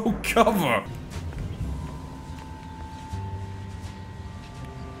there's no cover.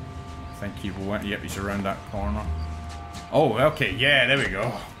 I think he went, yep, he's around that corner. Oh, okay, yeah, there we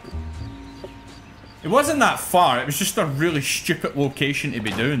go. It wasn't that far, it was just a really stupid location to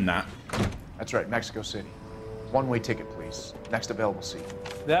be doing that. That's right, Mexico City. One-way ticket, please. Next available seat.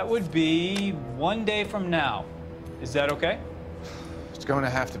 That would be 1 day from now. Is that okay? It's going to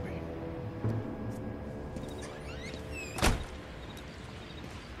have to be.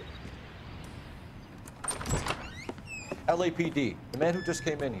 LAPD, the man who just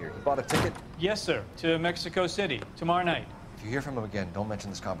came in here, he bought a ticket? Yes, sir. To Mexico City, tomorrow night. If you hear from him again, don't mention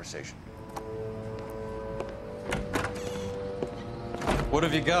this conversation. What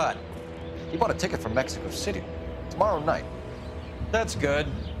have you got? He bought a ticket from Mexico City. Tomorrow night. That's good.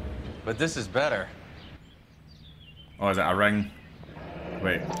 But this is better. Oh, is that a ring?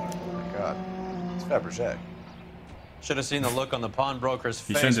 Wait. Oh my God. It's Fabergé. Should have seen the look on the pawnbroker's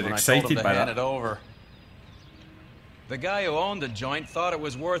He face sounded when I excited told him to by hand that. it over. The guy who owned the joint thought it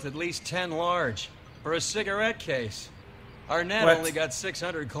was worth at least 10 large for a cigarette case. Arnett What? only got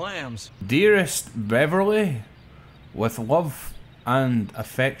 600 clams. Dearest Beverly, with love and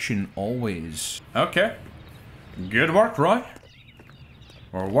affection always. Okay. Good work, Roy.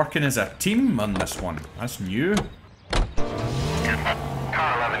 We're working as a team on this one. That's new. Car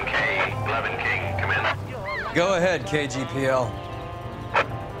 11K, 11 King, come in. Go ahead, KGPL.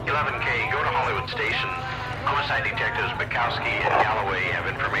 11K, go to Hollywood Station. Homicide detectives Bukowski and Galloway have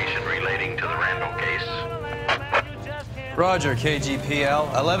information relating to the Randall case. Roger,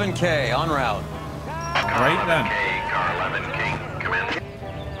 KGPL. 11K, en route. Right then. Car 11 King, come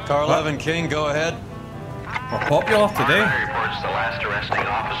in. Car 11 King, go ahead. We're popular today. Our reports the last arresting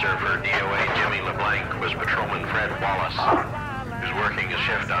officer for DOA Jimmy LeBlanc was Patrolman Fred Wallace, who's working a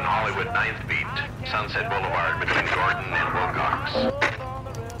shift on Hollywood 9th Beat, Sunset Boulevard between Gordon and Wilcox.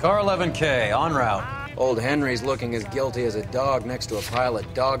 Car 11K, en route. Old Henry's looking as guilty as a dog next to a pile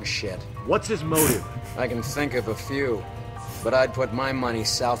of dog shit. What's his motive? I can think of a few, but I'd put my money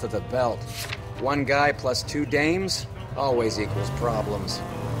south of the belt. One guy plus 2 dames always equals problems.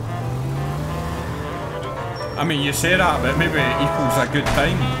 I mean, you say that, but maybe it equals a good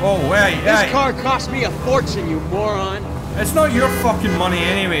time. Oh, wait, This car cost me a fortune, you moron! It's not your fucking money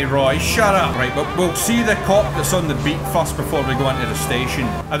anyway, Roy. Shut up. Right, but we'll see the cop that's on the beat first before we go into the station.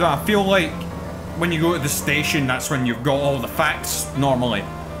 I feel like when you go to the station, that's when you've got all the facts, normally.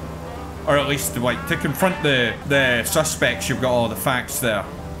 Or at least, like, to confront the suspects, you've got all the facts there.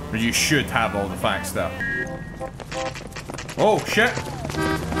 Or you should have all the facts there. Oh, shit.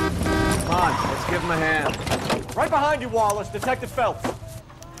 Come on, let's give him a hand. Right behind you, Wallace. Detective Phelps.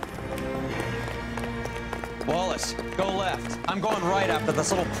 Wallace, go left. I'm going right after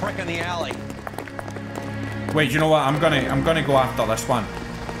this little prick in the alley. Wait, you know what? I'm gonna go after this one.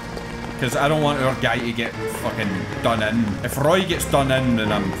 Because I don't want our guy to get fucking done in. If Roy gets done in,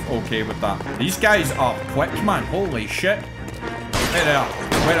 then I'm okay with that. These guys are quick, man. Holy shit. Wait there.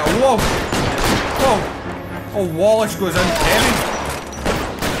 Wait there. Whoa! Whoa! Oh, Wallace goes in heavy.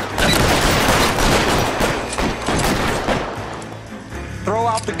 Throw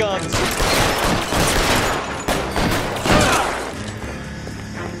out the guns.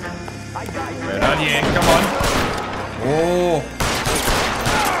 Where are you? Come on. Oh.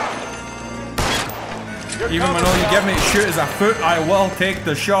 Even when all you give me to shoot is a foot, I will take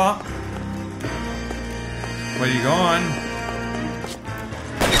the shot. Where you going?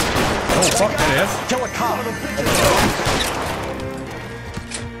 Oh, fuck, there he is. Kill a cop.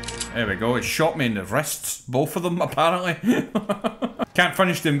 There we go, he shot me in the wrists. Both of them, apparently. Can't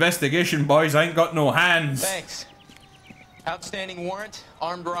finish the investigation, boys. I ain't got no hands. Thanks. Outstanding warrant,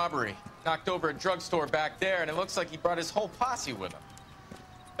 armed robbery. Knocked over a drugstore back there, and it looks like he brought his whole posse with him.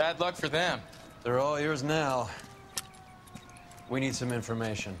 Bad luck for them. They're all yours now. We need some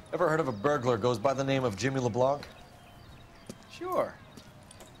information. Ever heard of a burglar goes by the name of Jimmy LeBlanc? Sure.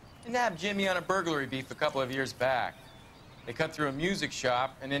 I nabbed Jimmy on a burglary beef a couple of years back. They cut through a music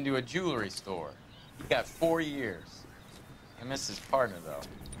shop and into a jewelry store. He got 4 years. I missed his partner, though.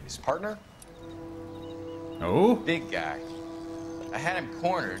 His partner? Oh? Big guy. I had him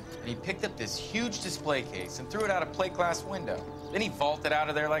cornered, and he picked up this huge display case and threw it out a plate glass window. Then he vaulted out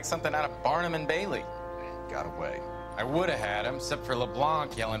of there like something out of Barnum and Bailey. Got away. I would have had him, except for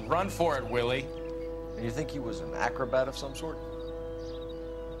LeBlanc yelling, "Run for it, Willie!" And you think he was an acrobat of some sort?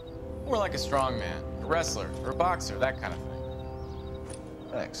 More like a strongman, a wrestler, or a boxer, that kind of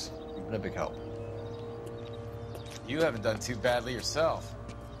thing. Thanks. You've been a big help. You haven't done too badly yourself.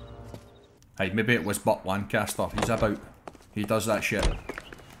 Hey, maybe it was Buck Lancaster. He's about. He does that shit.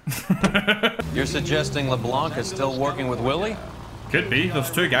 You're suggesting LeBlanc is still working with Willie? Could be. There's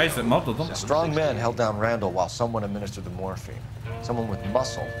 2 guys that murdered them. A strong man held down Randall while someone administered the morphine. Someone with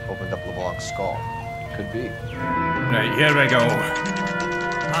muscle opened up LeBlanc's skull. Could be. Right, here we go.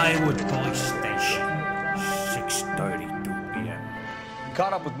 Highwood Police Station.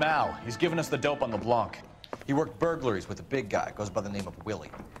 caught up with Mao. He's given us the dope on LeBlanc. He worked burglaries with a big guy, goes by the name of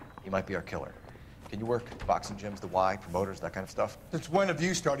Willie. He might be our killer. Can you work boxing gyms, the Y, promoters, that kind of stuff? Since when have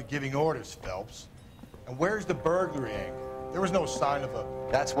you started giving orders, Phelps? And where's the burglary angle? There was no sign of a...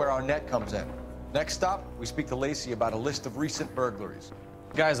 That's where Arnett comes in. Next stop, we speak to Lacey about a list of recent burglaries.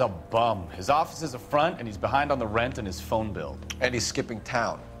 The guy's a bum. His office is a front, and he's behind on the rent and his phone bill. And he's skipping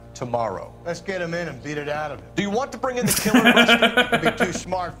town tomorrow. Let's get him in and beat it out of him. Do you want to bring in the killer, Rusty? You'd be too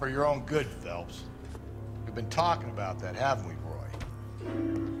smart for your own good, Phelps. We've been talking about that, haven't we, Roy?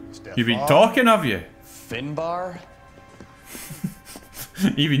 You've been talking, have you? Finbar?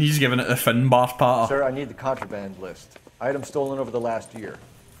 Even he's giving it the Finbar part. Sir, I need the contraband list. Items stolen over the last year.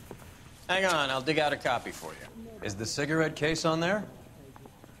 Hang on, I'll dig out a copy for you. Is the cigarette case on there?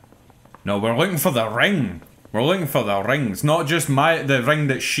 No, we're looking for the ring. We're looking for the rings. Not just the ring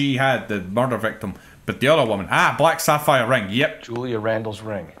that she had, the murder victim, but the other woman. Ah, black sapphire ring. Yep. Julia Randall's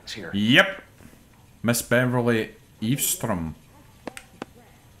ring. It's here. Yep. Miss Beverly Eavesdrom.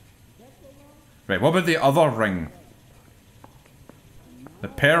 Right, what about the other ring? The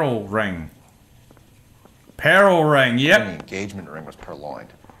pearl ring. Pearl ring, yep. The engagement ring was purloined.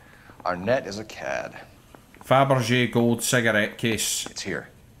 Arnett is a cad. Fabergé gold cigarette case. It's here.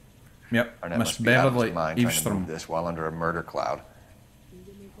 Yep, Arnett Miss must be out of his Beverly mind trying to Eavesdrom. move this while under a murder cloud.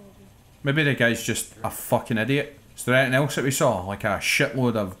 Maybe the guy's just a fucking idiot. Is there anything else that we saw? Like a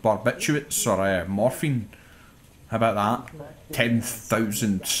shitload of barbiturates or morphine? How about that?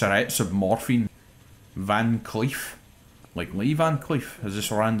 10,000 cigarettes of morphine. Van Cleef. Like Lee Van Cleef. Is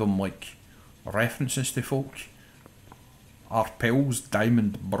this random, like, references to folk? Arpels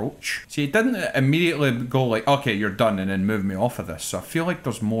diamond brooch. See, it didn't immediately go like, okay, you're done, and then move me off of this. So I feel like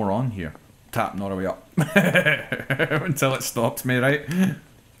there's more on here. Tapping all the way up. Until it stops me, right?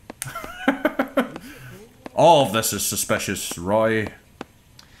 All of this is suspicious, Roy.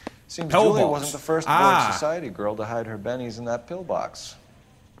 Seems Pill Julia box. wasn't the first Board Society girl to hide her bennies in that pillbox.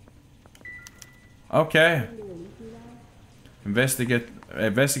 Okay. Investigate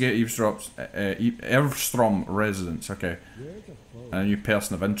Eavesdrom residence. Okay. A new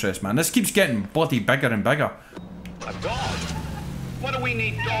person of interest, man. This keeps getting bloody bigger and bigger. A dog? What do we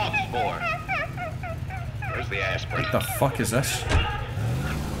need dogs for? Where's the aspirin? What the fuck is this?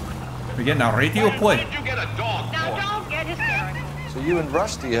 We getting a radio play? What did you get a dog Now for? don't get hysterical. So you and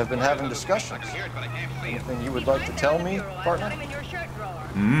Rusty have been having discussions. Anything you would like to tell me, partner?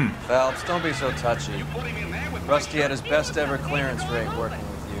 Phelps, don't be so touchy. Rusty had his best ever clearance rate working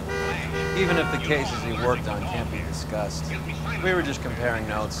with you. Even if the cases he worked on can't be discussed. We were just comparing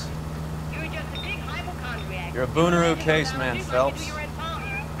notes. You're a Booneroo case man, Phelps.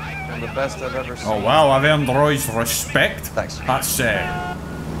 You're the best I've ever seen. Oh wow, I've earned Roy's respect. Thanks. That's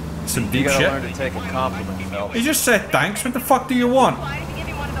some You deep gotta shit. learn to take a compliment, Phelps. He just said thanks. What the fuck do you want?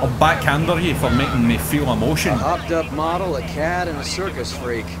 I'll backhander you for making me feel emotion. A hopped-up model, a cad, and a circus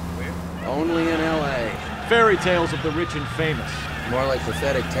freak. Only in L.A. Fairy tales of the rich and famous. More like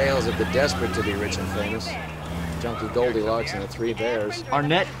pathetic tales of the desperate to be rich and famous. Junkie Goldilocks and the Three Bears.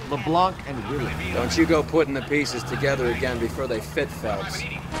 Arnett, LeBlanc, and Willie. Don't you go putting the pieces together again before they fit, Phelps.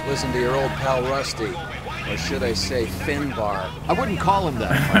 Listen to your old pal Rusty. Or should I say Finbar? I wouldn't call him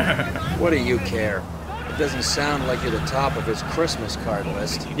that. What do you care? It doesn't sound like you're the top of his Christmas card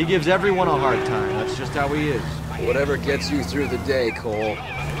list. He gives everyone a hard time. That's just how he is. Whatever gets you through the day, Cole.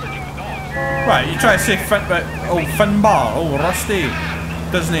 Right, you try to say Finbar, Rusty.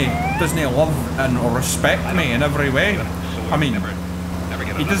 Doesn't he love and respect me in every way? I mean,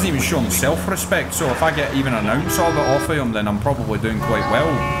 he doesn't even show him self-respect, so if I get even an ounce of it off of him, then I'm probably doing quite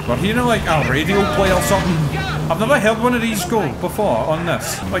well. We're hearing like a radio play or something. I've never heard one of these go before on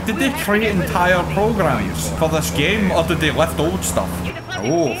this. Like, did they create entire programs for this game, or did they lift old stuff?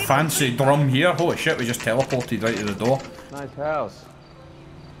 Oh, fancy drum here. Holy shit, we just teleported right to the door. Nice house.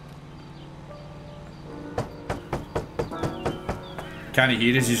 Can't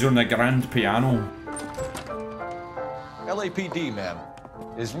hear us, he's on the grand piano. LAPD, ma'am.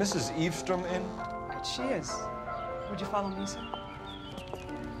 Is Mrs. Eavesdrom in? She is. Would you follow me, sir?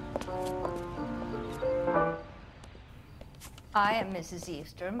 I am Mrs.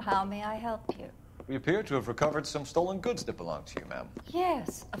 Eavesdrom. How may I help you? We appear to have recovered some stolen goods that belong to you, ma'am.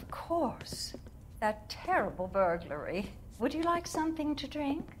 Yes, of course. That terrible burglary. Would you like something to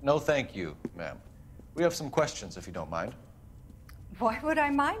drink? No, thank you, ma'am. We have some questions, if you don't mind. Why would I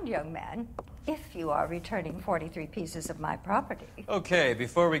mind, young man, if you are returning 43 pieces of my property? Okay,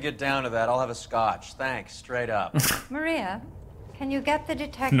 before we get down to that, I'll have a scotch. Thanks, straight up. Maria, can you get the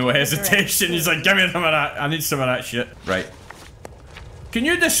detective? No the hesitation, he's like, give me some of that. I need some of that shit. Right. Can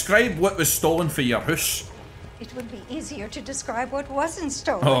you describe what was stolen for your house? It would be easier to describe what wasn't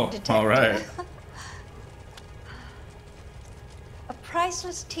stolen, Oh, Detective. all right. A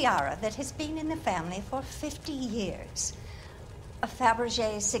priceless tiara that has been in the family for 50 years. A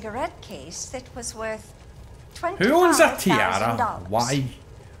Fabergé cigarette case that was worth $25,000. Who owns a tiara? Why?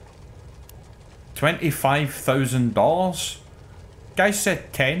 $25,000? Guy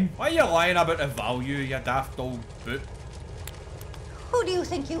said 10. Why are you lying about the value, you daft old boot? Who do you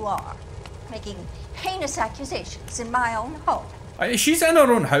think you are? Making heinous accusations in my own home. She's in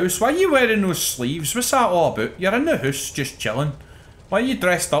her own house. Why are you wearing those sleeves? What's that all about? You're in the house just chilling. Why are you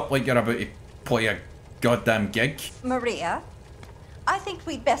dressed up like you're about to play a goddamn gig? Maria, I think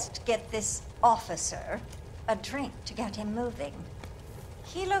we'd best get this officer a drink to get him moving.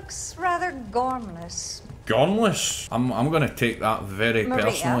 He looks rather gormless. Gormless? I'm gonna take that very Maria,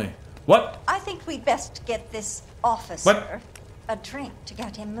 personally. What? I think we'd best get this officer a drink to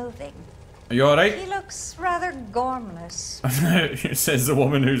get him moving. Are you alright? He looks rather gormless. Says the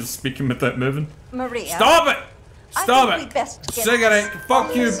woman who's speaking without moving. Maria. Stop it! Stop I it! think we'd best get Cigarette! this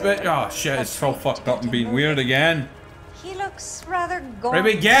Fuck you, officer bitch! Oh shit, it's all fucked up and being weird again. He looks rather gormless. Right,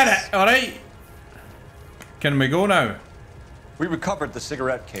 we get it, alright? Can we go now? We recovered the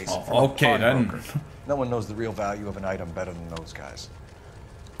cigarette case. Oh, from a okay then. pawnbroker. No one knows the real value of an item better than those guys.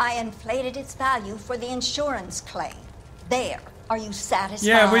 I inflated its value for the insurance claim. There. Are you satisfied?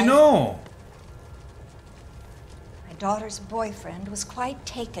 Yeah, we know. My daughter's boyfriend was quite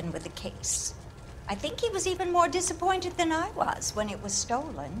taken with the case. I think he was even more disappointed than I was when it was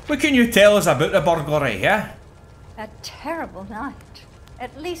stolen. What can you tell us about the burglary, yeah? A terrible night.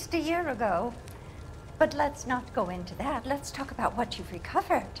 At least a year ago. But let's not go into that. Let's talk about what you've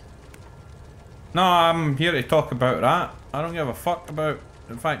recovered. No, I'm here to talk about that. I don't give a fuck about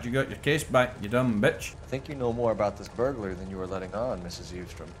the fact you got your case back, you dumb bitch. I think you know more about this burglary than you were letting on, Mrs.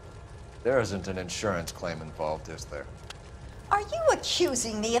 Eustrom. There isn't an insurance claim involved, is there? Are you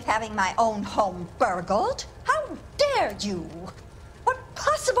accusing me of having my own home burgled? How dare you? What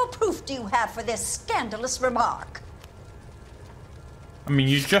possible proof do you have for this scandalous remark? I mean,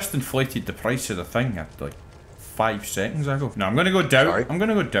 you just inflated the price of the thing like 5 seconds ago. No, I'm gonna go doubt. Sorry. I'm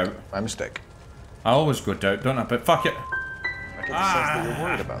gonna go doubt. My mistake. I always go doubt, don't I? But fuck it. I get the sense that you're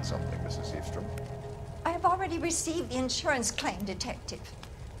worried about something, Mrs. Eustrom. I have already received the insurance claim, Detective.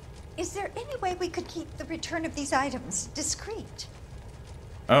 Is there any way we could keep the return of these items discreet?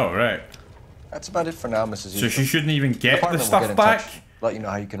 Oh, right. That's about it for now, Mrs. Eustrom. So she shouldn't even get the Department will stuff get in back? touch, let you know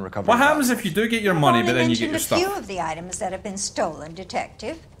how you can recover What your happens if you do get your money, but then you get your a stuff? few of the items that have been stolen,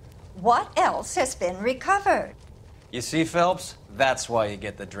 Detective. What else has been recovered? You see, Phelps? That's why you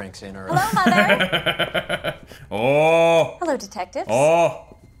get the drinks in early. Hello, Mother. Oh. Hello, detectives.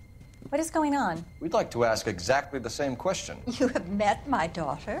 Oh. What is going on? We'd like to ask exactly the same question. You have met my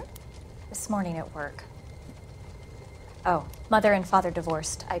daughter? This morning at work. Oh, mother and father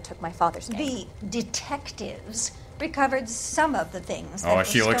divorced. I took my father's name. The detectives recovered some of the things that Oh, were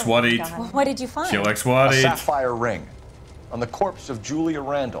she looks stolen, worried. Don. Well, what did you find? She looks A worried. sapphire ring on the corpse of Julia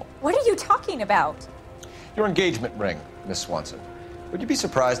Randall. What are you talking about? Your engagement ring, Miss Swanson. Would you be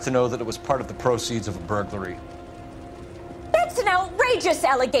surprised to know that it was part of the proceeds of a burglary? That's an outrageous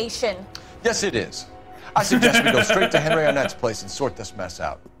allegation. Yes, it is. I suggest we go straight to Henry Arnett's place and sort this mess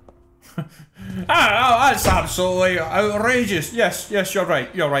out. That's absolutely outrageous. Yes, you're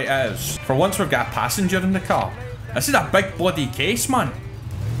right. You're right, it is. For once, we've got a passenger in the car. This is a big bloody case, man.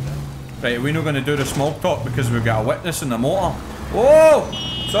 Right, we're not going to do the small talk because we've got a witness in the motor. Whoa!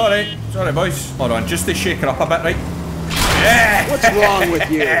 Sorry, boys. Hold on, just to shake her up a bit, right? Yeah! What's wrong with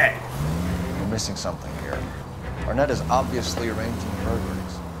you? We're missing something here. Arnett is obviously arranging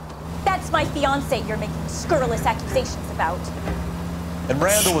burglaries. That's my fiance you're making scurrilous accusations about. And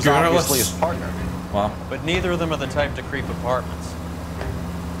Randall was obviously his partner. Wow. But neither of them are the type to creep apartments.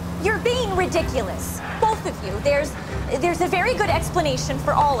 You're being ridiculous. Both of you. There's a very good explanation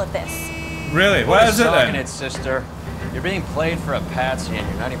for all of this. Really? What is it then? It, sister. You're being played for a patsy and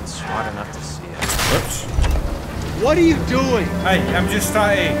you're not even smart enough to see it. Whoops. What are you doing? Hey, I'm just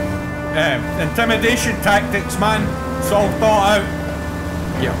trying to... intimidation tactics, man. It's all thought out.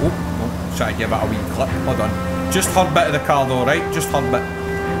 Yeah, try to give it a wee clip. Hold on. Just her bit of the car though, right? Just her bit.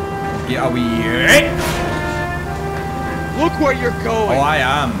 Get a wee... Look where you're going. Oh, I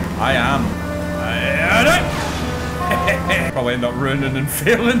am. Probably end up ruining and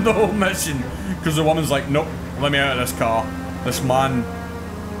failing the whole mission. Because the woman's like, nope, let me out of this car. This man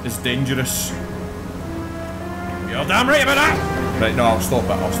is dangerous. You're damn right about that! Right, no, I'll stop it.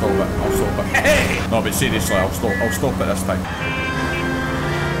 Hey! No, but seriously, I'll stop it this time.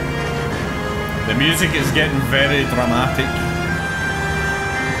 The music is getting very dramatic.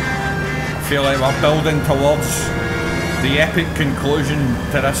 I feel like we're building towards the epic conclusion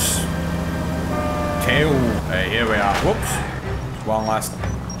to this tale. Here we are. Whoops. One last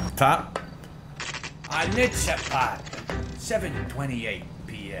tap. And it's at 7:28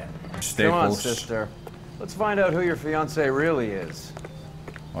 p.m. Stay Come on, close. sister. Let's find out who your fiance really is.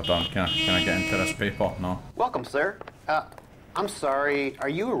 Hold on, can I get into this paper? No. Welcome, sir. I'm sorry, are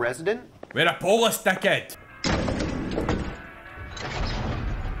you a resident? We're a Polish dickhead.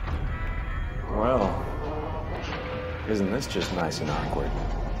 Well, isn't this just nice and awkward?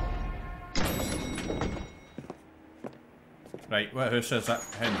 Right, who says that?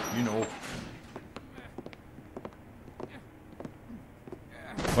 Him, you know.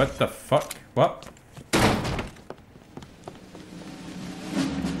 What the fuck? What?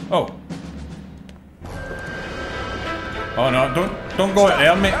 Oh. Oh no, don't go out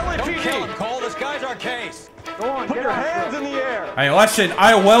there, mate. Don't kill him, Cole. This guy's our case. Go on, Put your hands in the air. Hey, listen,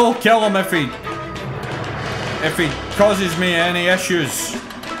 I will kill him if he causes me any issues,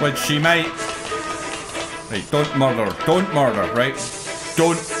 which he might. Right, don't murder, right?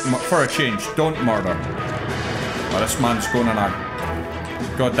 Don't, for a change, don't murder. Oh, this man's going on a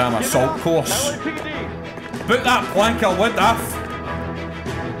goddamn assault course. Put that plank of wood off.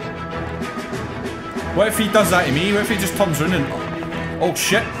 What if he does that to me? What if he just turns around and... Oh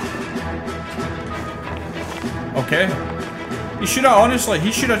shit. Okay. He should have, honestly,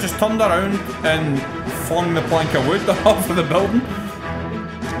 he should have just turned around and flung the plank of wood off of the building.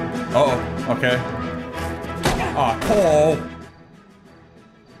 Uh-oh, okay. Ah, Paul.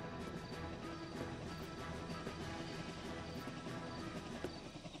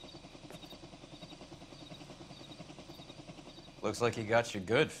 Looks like he got you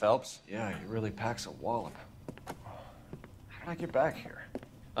good, Phelps. Yeah, he really packs a wallop. How did I get back here?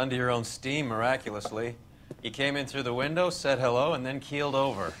 Under your own steam, miraculously. He came in through the window, said hello, and then keeled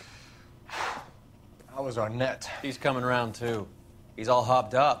over. How was Arnett? He's coming round, too. He's all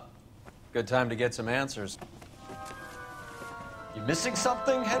hopped up. Good time to get some answers. You missing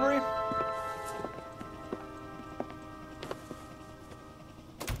something, Henry?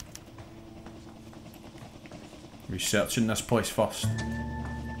 Researching this place first.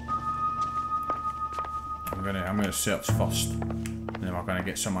 I'm gonna search first. And then we're gonna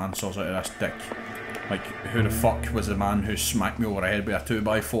get some answers out of this dick. Like, who the fuck was the man who smacked me over the head with a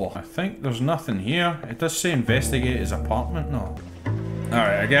 2x4? I think there's nothing here. It does say investigate his apartment, no.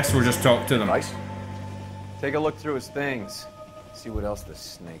 Alright, I guess we'll just talk to them. Nice. Take a look through his things. See what else this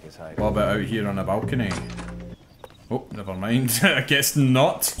snake is hiding. What about out here on the balcony? Oh, never mind. I guess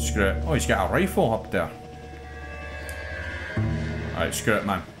not. Screw it. Oh, he's got a rifle up there. Alright, screw it,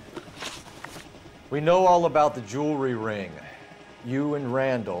 man. We know all about the jewelry ring. You and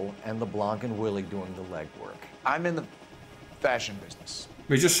Randall and LeBlanc and Willie doing the legwork. I'm in the fashion business.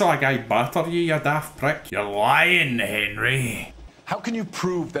 We just saw a guy batter you, you daft prick. You're lying, Henry. How can you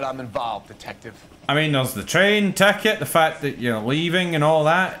prove that I'm involved, detective? I mean, there's the train ticket, the fact that you're leaving and all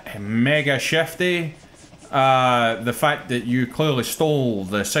that. Mega shifty. The fact that you clearly stole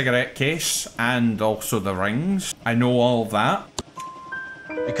the cigarette case and also the rings. I know all of that.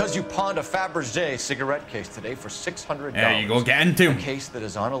 Because you pawned a Fabergé cigarette case today for $600. There you go, get into a case that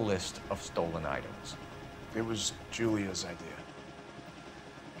is on a list of stolen items. It was Julia's idea.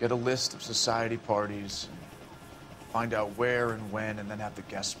 Get a list of society parties, find out where and when, and then have the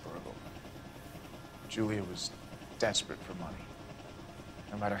guests burgled. Julia was desperate for money.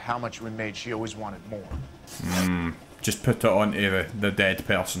 No matter how much we made, she always wanted more. Just put it onto the dead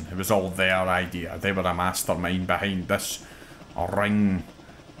person. It was all their idea. They were a mastermind behind this ring.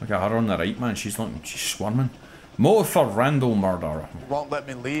 Look at her on the right, man. She's squirming. Motive for Randall murder. Won't let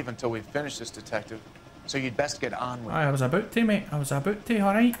me leave until we finish this, detective. So you'd best get on with it. I was about to, mate. I was about to,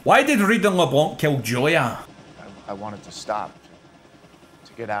 alright. Why did Reed and LeBlanc kill Julia? I wanted to stop,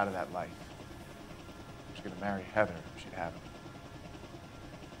 to get out of that life. I was going to marry Heather if she'd have it.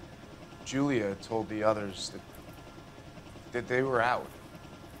 Julia told the others that they were out,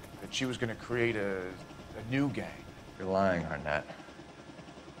 that she was going to create a new gang. You're lying, Arnett.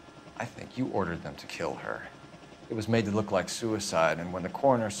 I think you ordered them to kill her. It was made to look like suicide, and when the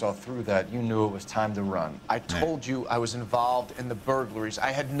coroner saw through that, you knew it was time to run. I told you I was involved in the burglaries. I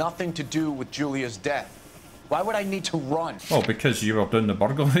had nothing to do with Julia's death. Why would I need to run? Oh, because you were doing the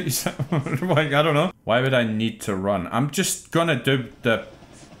burglaries. Like, I don't know. Why would I need to run? I'm just gonna do the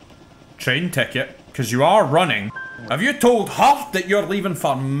train ticket, because you are running. Have you told her that you're leaving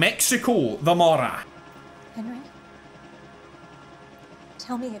for Mexico, the Mora? Henry?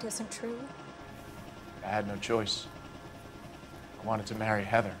 Tell me it isn't true. I had no choice. I wanted to marry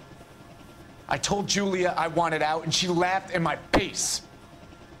Heather. I told Julia I wanted out, and she laughed in my face.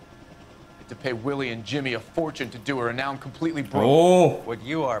 I to pay Willie and Jimmy a fortune to do her, and now I'm completely broke. Oh. What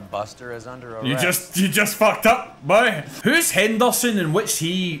you are, Buster, is under arrest. You just fucked up, boy. Who's Henderson and what's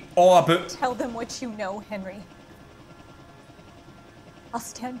he all about? Tell them what you know, Henry. I'll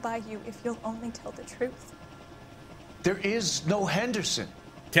stand by you if you'll only tell the truth. There is no Henderson.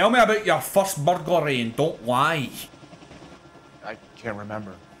 Tell me about your first burglary and don't lie. I can't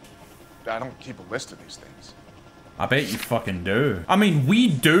remember. I don't keep a list of these things. I bet you fucking do. I mean, we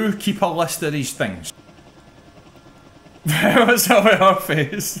do keep a list of these things. What's up with her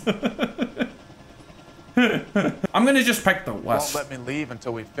face? I'm gonna just pick the list. Won't let me leave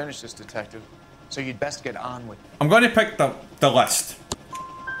until we finish this, detective. So you'd best get on with it. I'm gonna pick the list.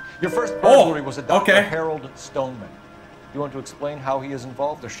 Your first burglary was a Dr. okay. Harold Stoneman. You want to explain how he is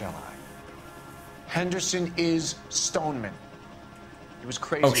involved, or shall I? Henderson is Stoneman. He was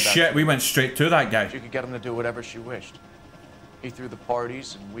crazy Oh about shit, you. we went straight to that guy. She could get him to do whatever she wished. He threw the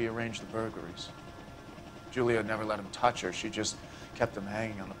parties and we arranged the burglaries. Julia never let him touch her. She just kept him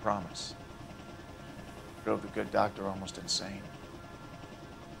hanging on the promise. Drove the good doctor almost insane.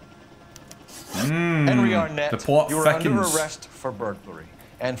 Henry Arnett, the plot you are under thickens. arrest for burglary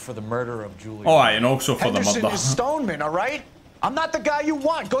and for the murder of Julia. Oh, aye, and also for Henderson the murder. is Stoneman, all right? I'm not the guy you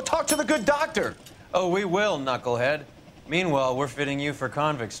want. Go talk to the good doctor. Oh, we will, knucklehead. Meanwhile, we're fitting you for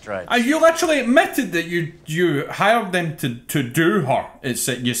convict stripes. You literally admitted that you hired them to do her.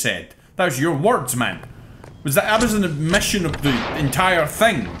 You said that was your words, man. That was an admission of the entire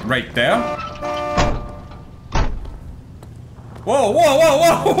thing right there. Whoa, whoa, whoa,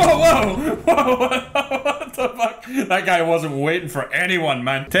 whoa, whoa, whoa, whoa, what the fuck? That guy wasn't waiting for anyone,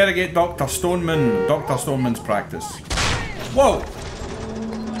 man. Interrogate Dr. Stoneman. Dr. Stoneman's practice. Whoa!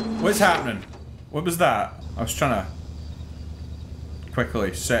 What's happening? What was that? I was trying to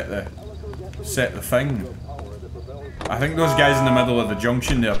quickly set the thing. I think those guys in the middle of the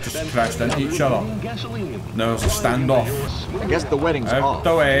junction there just crashed into each other. There was a standoff. I guess the wedding's off.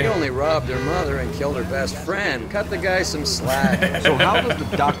 The way. He only robbed her mother and killed her best friend. Cut the guy some slack. So how does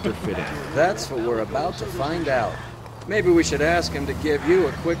the doctor fit in? That's what we're about to find out. Maybe we should ask him to give you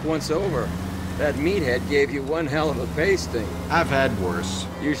a quick once-over. That meathead gave you one hell of a pasting. I've had worse.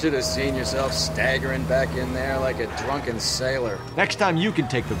 You should have seen yourself staggering back in there like a drunken sailor. Next time you can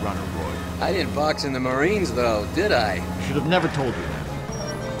take the runner, Roy. I didn't box in the Marines, though, did I? Should have never told you that.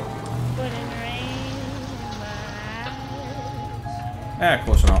 Yeah,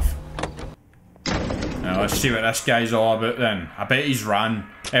 close enough. Now let's see what this guy's all about then. I bet he's ran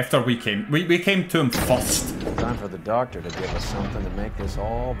after we came. We came to him first. Time for the doctor to give us something to make this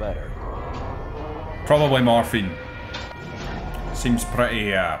all better. Probably morphine. Seems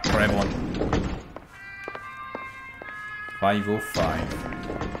pretty prevalent. 505.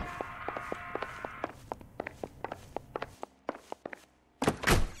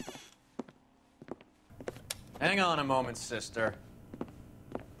 Hang on a moment, sister.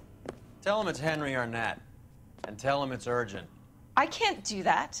 Tell him it's Henry Arnett. And tell him it's urgent. I can't do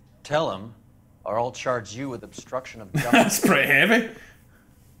that. Tell him, or I'll charge you with obstruction of justice. That's pretty heavy.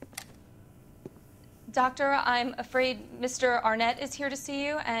 Doctor, I'm afraid Mr. Arnett is here to see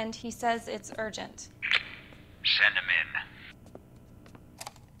you, and he says it's urgent. Send him in.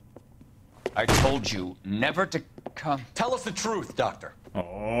 I told you never to come. Tell us the truth, Doctor.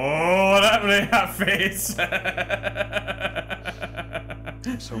 Oh, that face.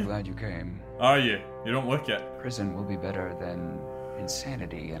 I'm so glad you came. Are you? You don't look it. Prison will be better than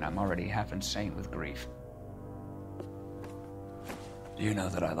insanity, and I'm already half insane with grief. Do you know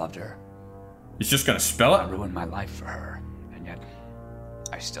that I loved her? He's just gonna spell I it? ruined my life for her, and yet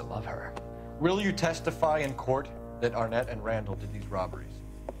I still love her. Will you testify in court that Arnett and Randall did these robberies?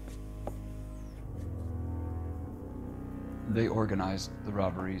 They organized the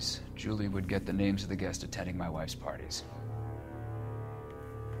robberies. Julie would get the names of the guests attending my wife's parties.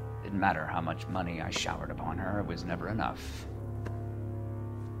 Didn't matter how much money I showered upon her, it was never enough.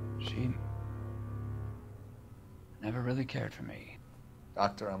 She never really cared for me.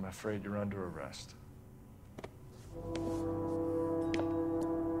 Doctor, I'm afraid you're under arrest.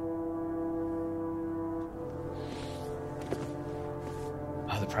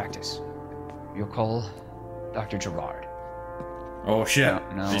 The practice. You'll call Dr. Gerard. Oh shit.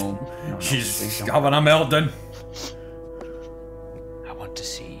 No, She's please having a meltdown. I want to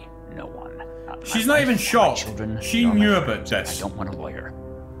see no one. She's not even shocked. She knew about I this. don't want a lawyer.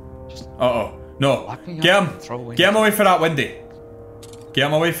 Uh-oh. No. Lock me up Get and him. throw away Get him away from that window. Get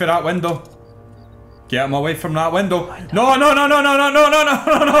him away from that window. Get him away from that window. No, no, no, no, no, no, no, no,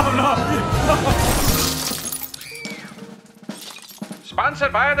 no, no, no, no.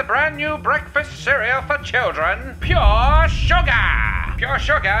 Sponsored by the brand new breakfast cereal for children, Pure Sugar. Pure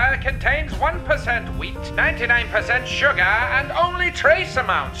sugar contains 1% wheat, 99% sugar, and only trace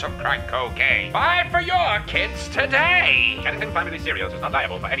amounts of crack cocaine. Buy for your kids today. Kennington Family Cereals is not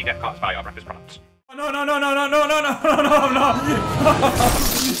liable for any death caused by our breakfast products. No,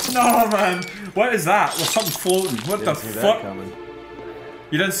 man. What is that? There's something floating. What the fuck?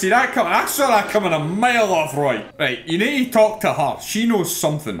 You didn't see that coming? I saw that coming a mile off, Roy. Right, you need to talk to her. She knows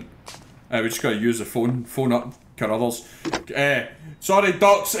something. We just gotta use the phone up, Carruthers. Sorry,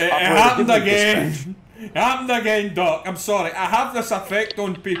 Docs. It happened again. It happened again, Doc. I'm sorry. I have this effect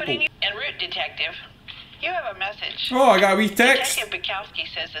on people. En route, Detective. You have a message. Oh, I got a wee text. Detective Bukowski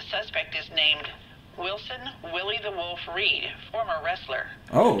says the suspect is named Wilson Willie the Wolf Reed, former wrestler.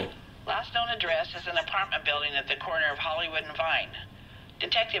 Oh. Last known address is an apartment building at the corner of Hollywood and Vine.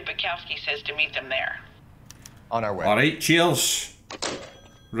 Detective Bukowski says to meet them there. On our way. Alright, cheers.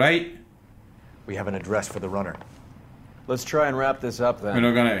 Right. We have an address for the runner. Let's try and wrap this up then. We're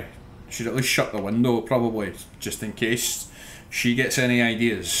not gonna... Should at least shut the window, probably, just in case she gets any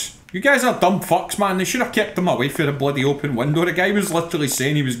ideas. You guys are dumb fucks, man. They should have kept him away from the bloody open window. The guy was literally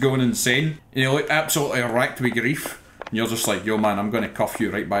saying he was going insane. And he looked absolutely wrecked with grief. And you're just like, yo man, I'm gonna cuff you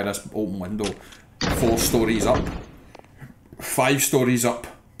right by this open window. 4 stories up. 5 stories up.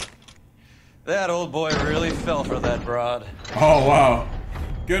 That old boy really fell for that broad. Oh wow.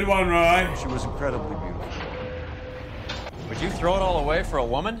 Good one, Roy. She was incredibly beautiful. Would you throw it all away for a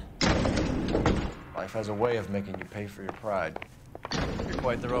woman? Life has a way of making you pay for your pride. You're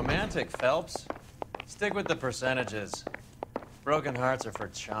quite the romantic, Phelps. Stick with the percentages. Broken hearts are for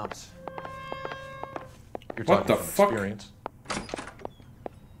chumps. You're what the from fuck? Experience.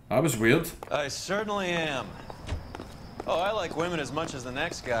 That was weird. I certainly am. Oh, I like women as much as the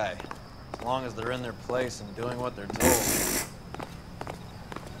next guy. As long as they're in their place and doing what they're told.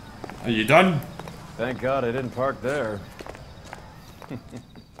 Are you done? Thank God I didn't park there. Do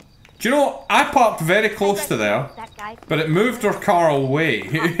you know, I parked very close to there, but it moved her car away.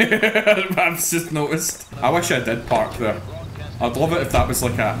 I've just noticed. I wish I did park there. I'd love it if that was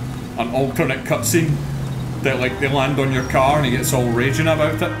like an alternate cutscene. That like they land on your car and he gets all raging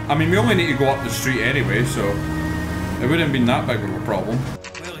about it. I mean, we only need to go up the street anyway, so it wouldn't have been that big of a problem.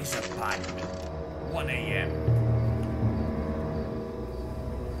 Willie's apartment, 1 a.m.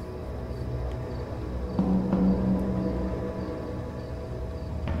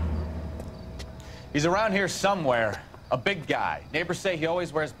 He's around here somewhere. A big guy. Neighbors say he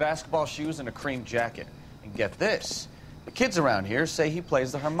always wears basketball shoes and a cream jacket. And get this. The kids around here say he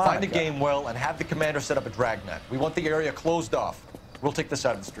plays the harmonica. Find the game well and have the commander set up a dragnet. We want the area closed off. We'll take this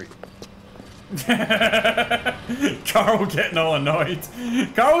out of the street. Carl getting all annoyed.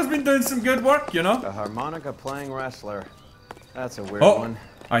 Carl's been doing some good work, you know? A harmonica playing wrestler. That's a weird Oh, one.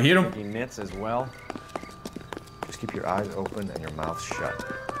 I hear him. He knits as well. Just keep your eyes open and your mouth shut.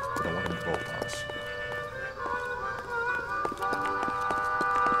 We don't want him to bolt on us.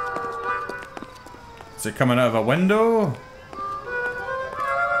 Is it coming out of a window?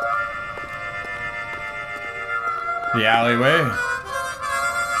 The alleyway.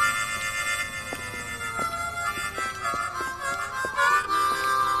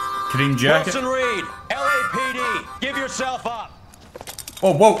 Cream jacket. Wilson Reed, LAPD, give yourself up.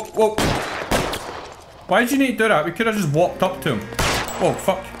 Oh, whoa, whoa. Why did you need to do that? We could have just walked up to him. Oh,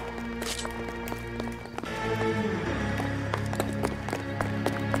 fuck.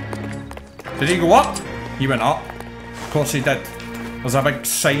 Did he go up? He went up. Of course he did. There's a big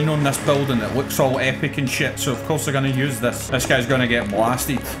sign on this building that looks all epic and shit, so of course they're gonna use this. This guy's gonna get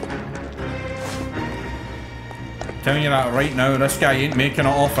blasted. Telling you that right now, this guy ain't making it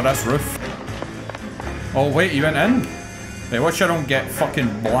off of this roof. Oh wait, he went in? Hey, watch I don't get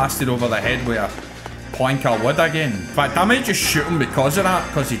fucking blasted over the head with a plank of wood again. In fact, I might just shoot him because of that,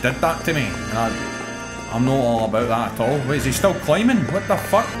 because he did that to me. And I'm not all about that at all. Wait, is he still climbing? What the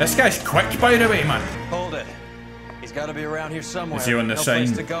fuck? This guy's quick, by the way, man. Hold it. He's got to be around here somewhere. Is he on the no sign?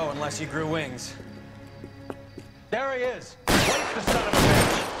 place to go unless he grew wings. There he is. Wait, the son of a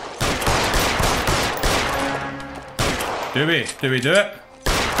bitch. Do we do it?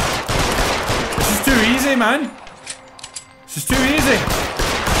 This is too easy, man. This is too easy.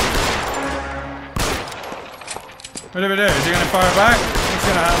 What do we do? Is he gonna fire back? What's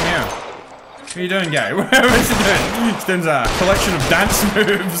gonna happen here? What are you doing, guy? What's he doing? He's doing a collection of dance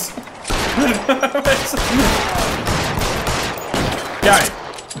moves. Guy.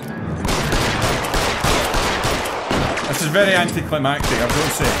 This is very anticlimactic, I've got to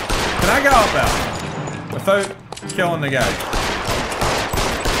say. Can I get up there? Without killing the guy?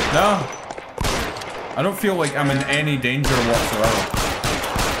 No? I don't feel like I'm in any danger whatsoever.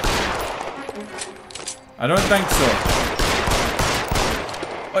 I don't think so.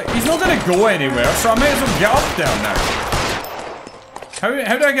 He's not gonna go anywhere, so I may as well get up there now. How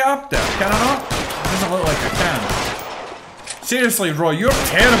do I get up there? Can I not? It doesn't look like I can. Seriously, Roy, you're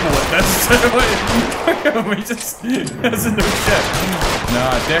terrible at this. We just... This is no shit. No,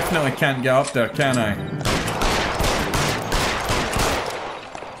 I definitely can't get up there, can I?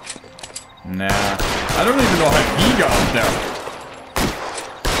 Nah. I don't even know how he got up there.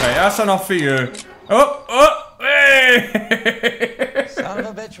 Right, that's enough for you. Oh! Hey! Son of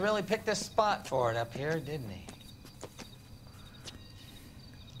a bitch really picked a spot for it up here, didn't he?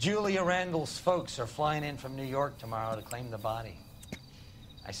 Julia Randall's folks are flying in from New York tomorrow to claim the body.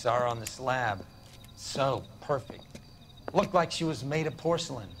 I saw her on the slab. So perfect. Looked like she was made of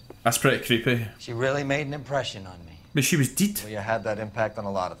porcelain. That's pretty creepy. She really made an impression on me. But she was dead. Well, you had that impact on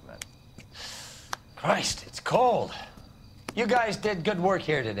a lot of men. Christ, it's cold. You guys did good work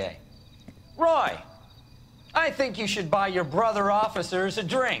here today. Roy, I think you should buy your brother officers a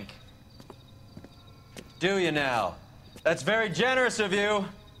drink. Do you now? That's very generous of you,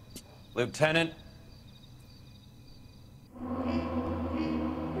 Lieutenant.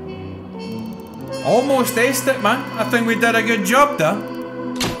 Almost aced it, man. I think we did a good job there.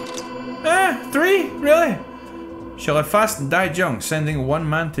 3, really? She lived fast and died young, sending 1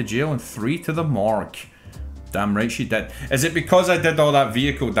 man to jail and 3 to the morgue. Damn right she did. Is it because I did all that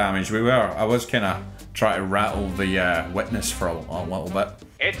vehicle damage? I was kind of trying to rattle the witness for a little bit.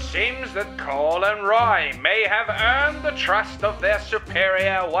 It seems that Cole and Roy may have earned the trust of their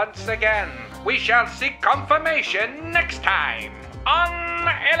superior once again. We shall seek confirmation next time on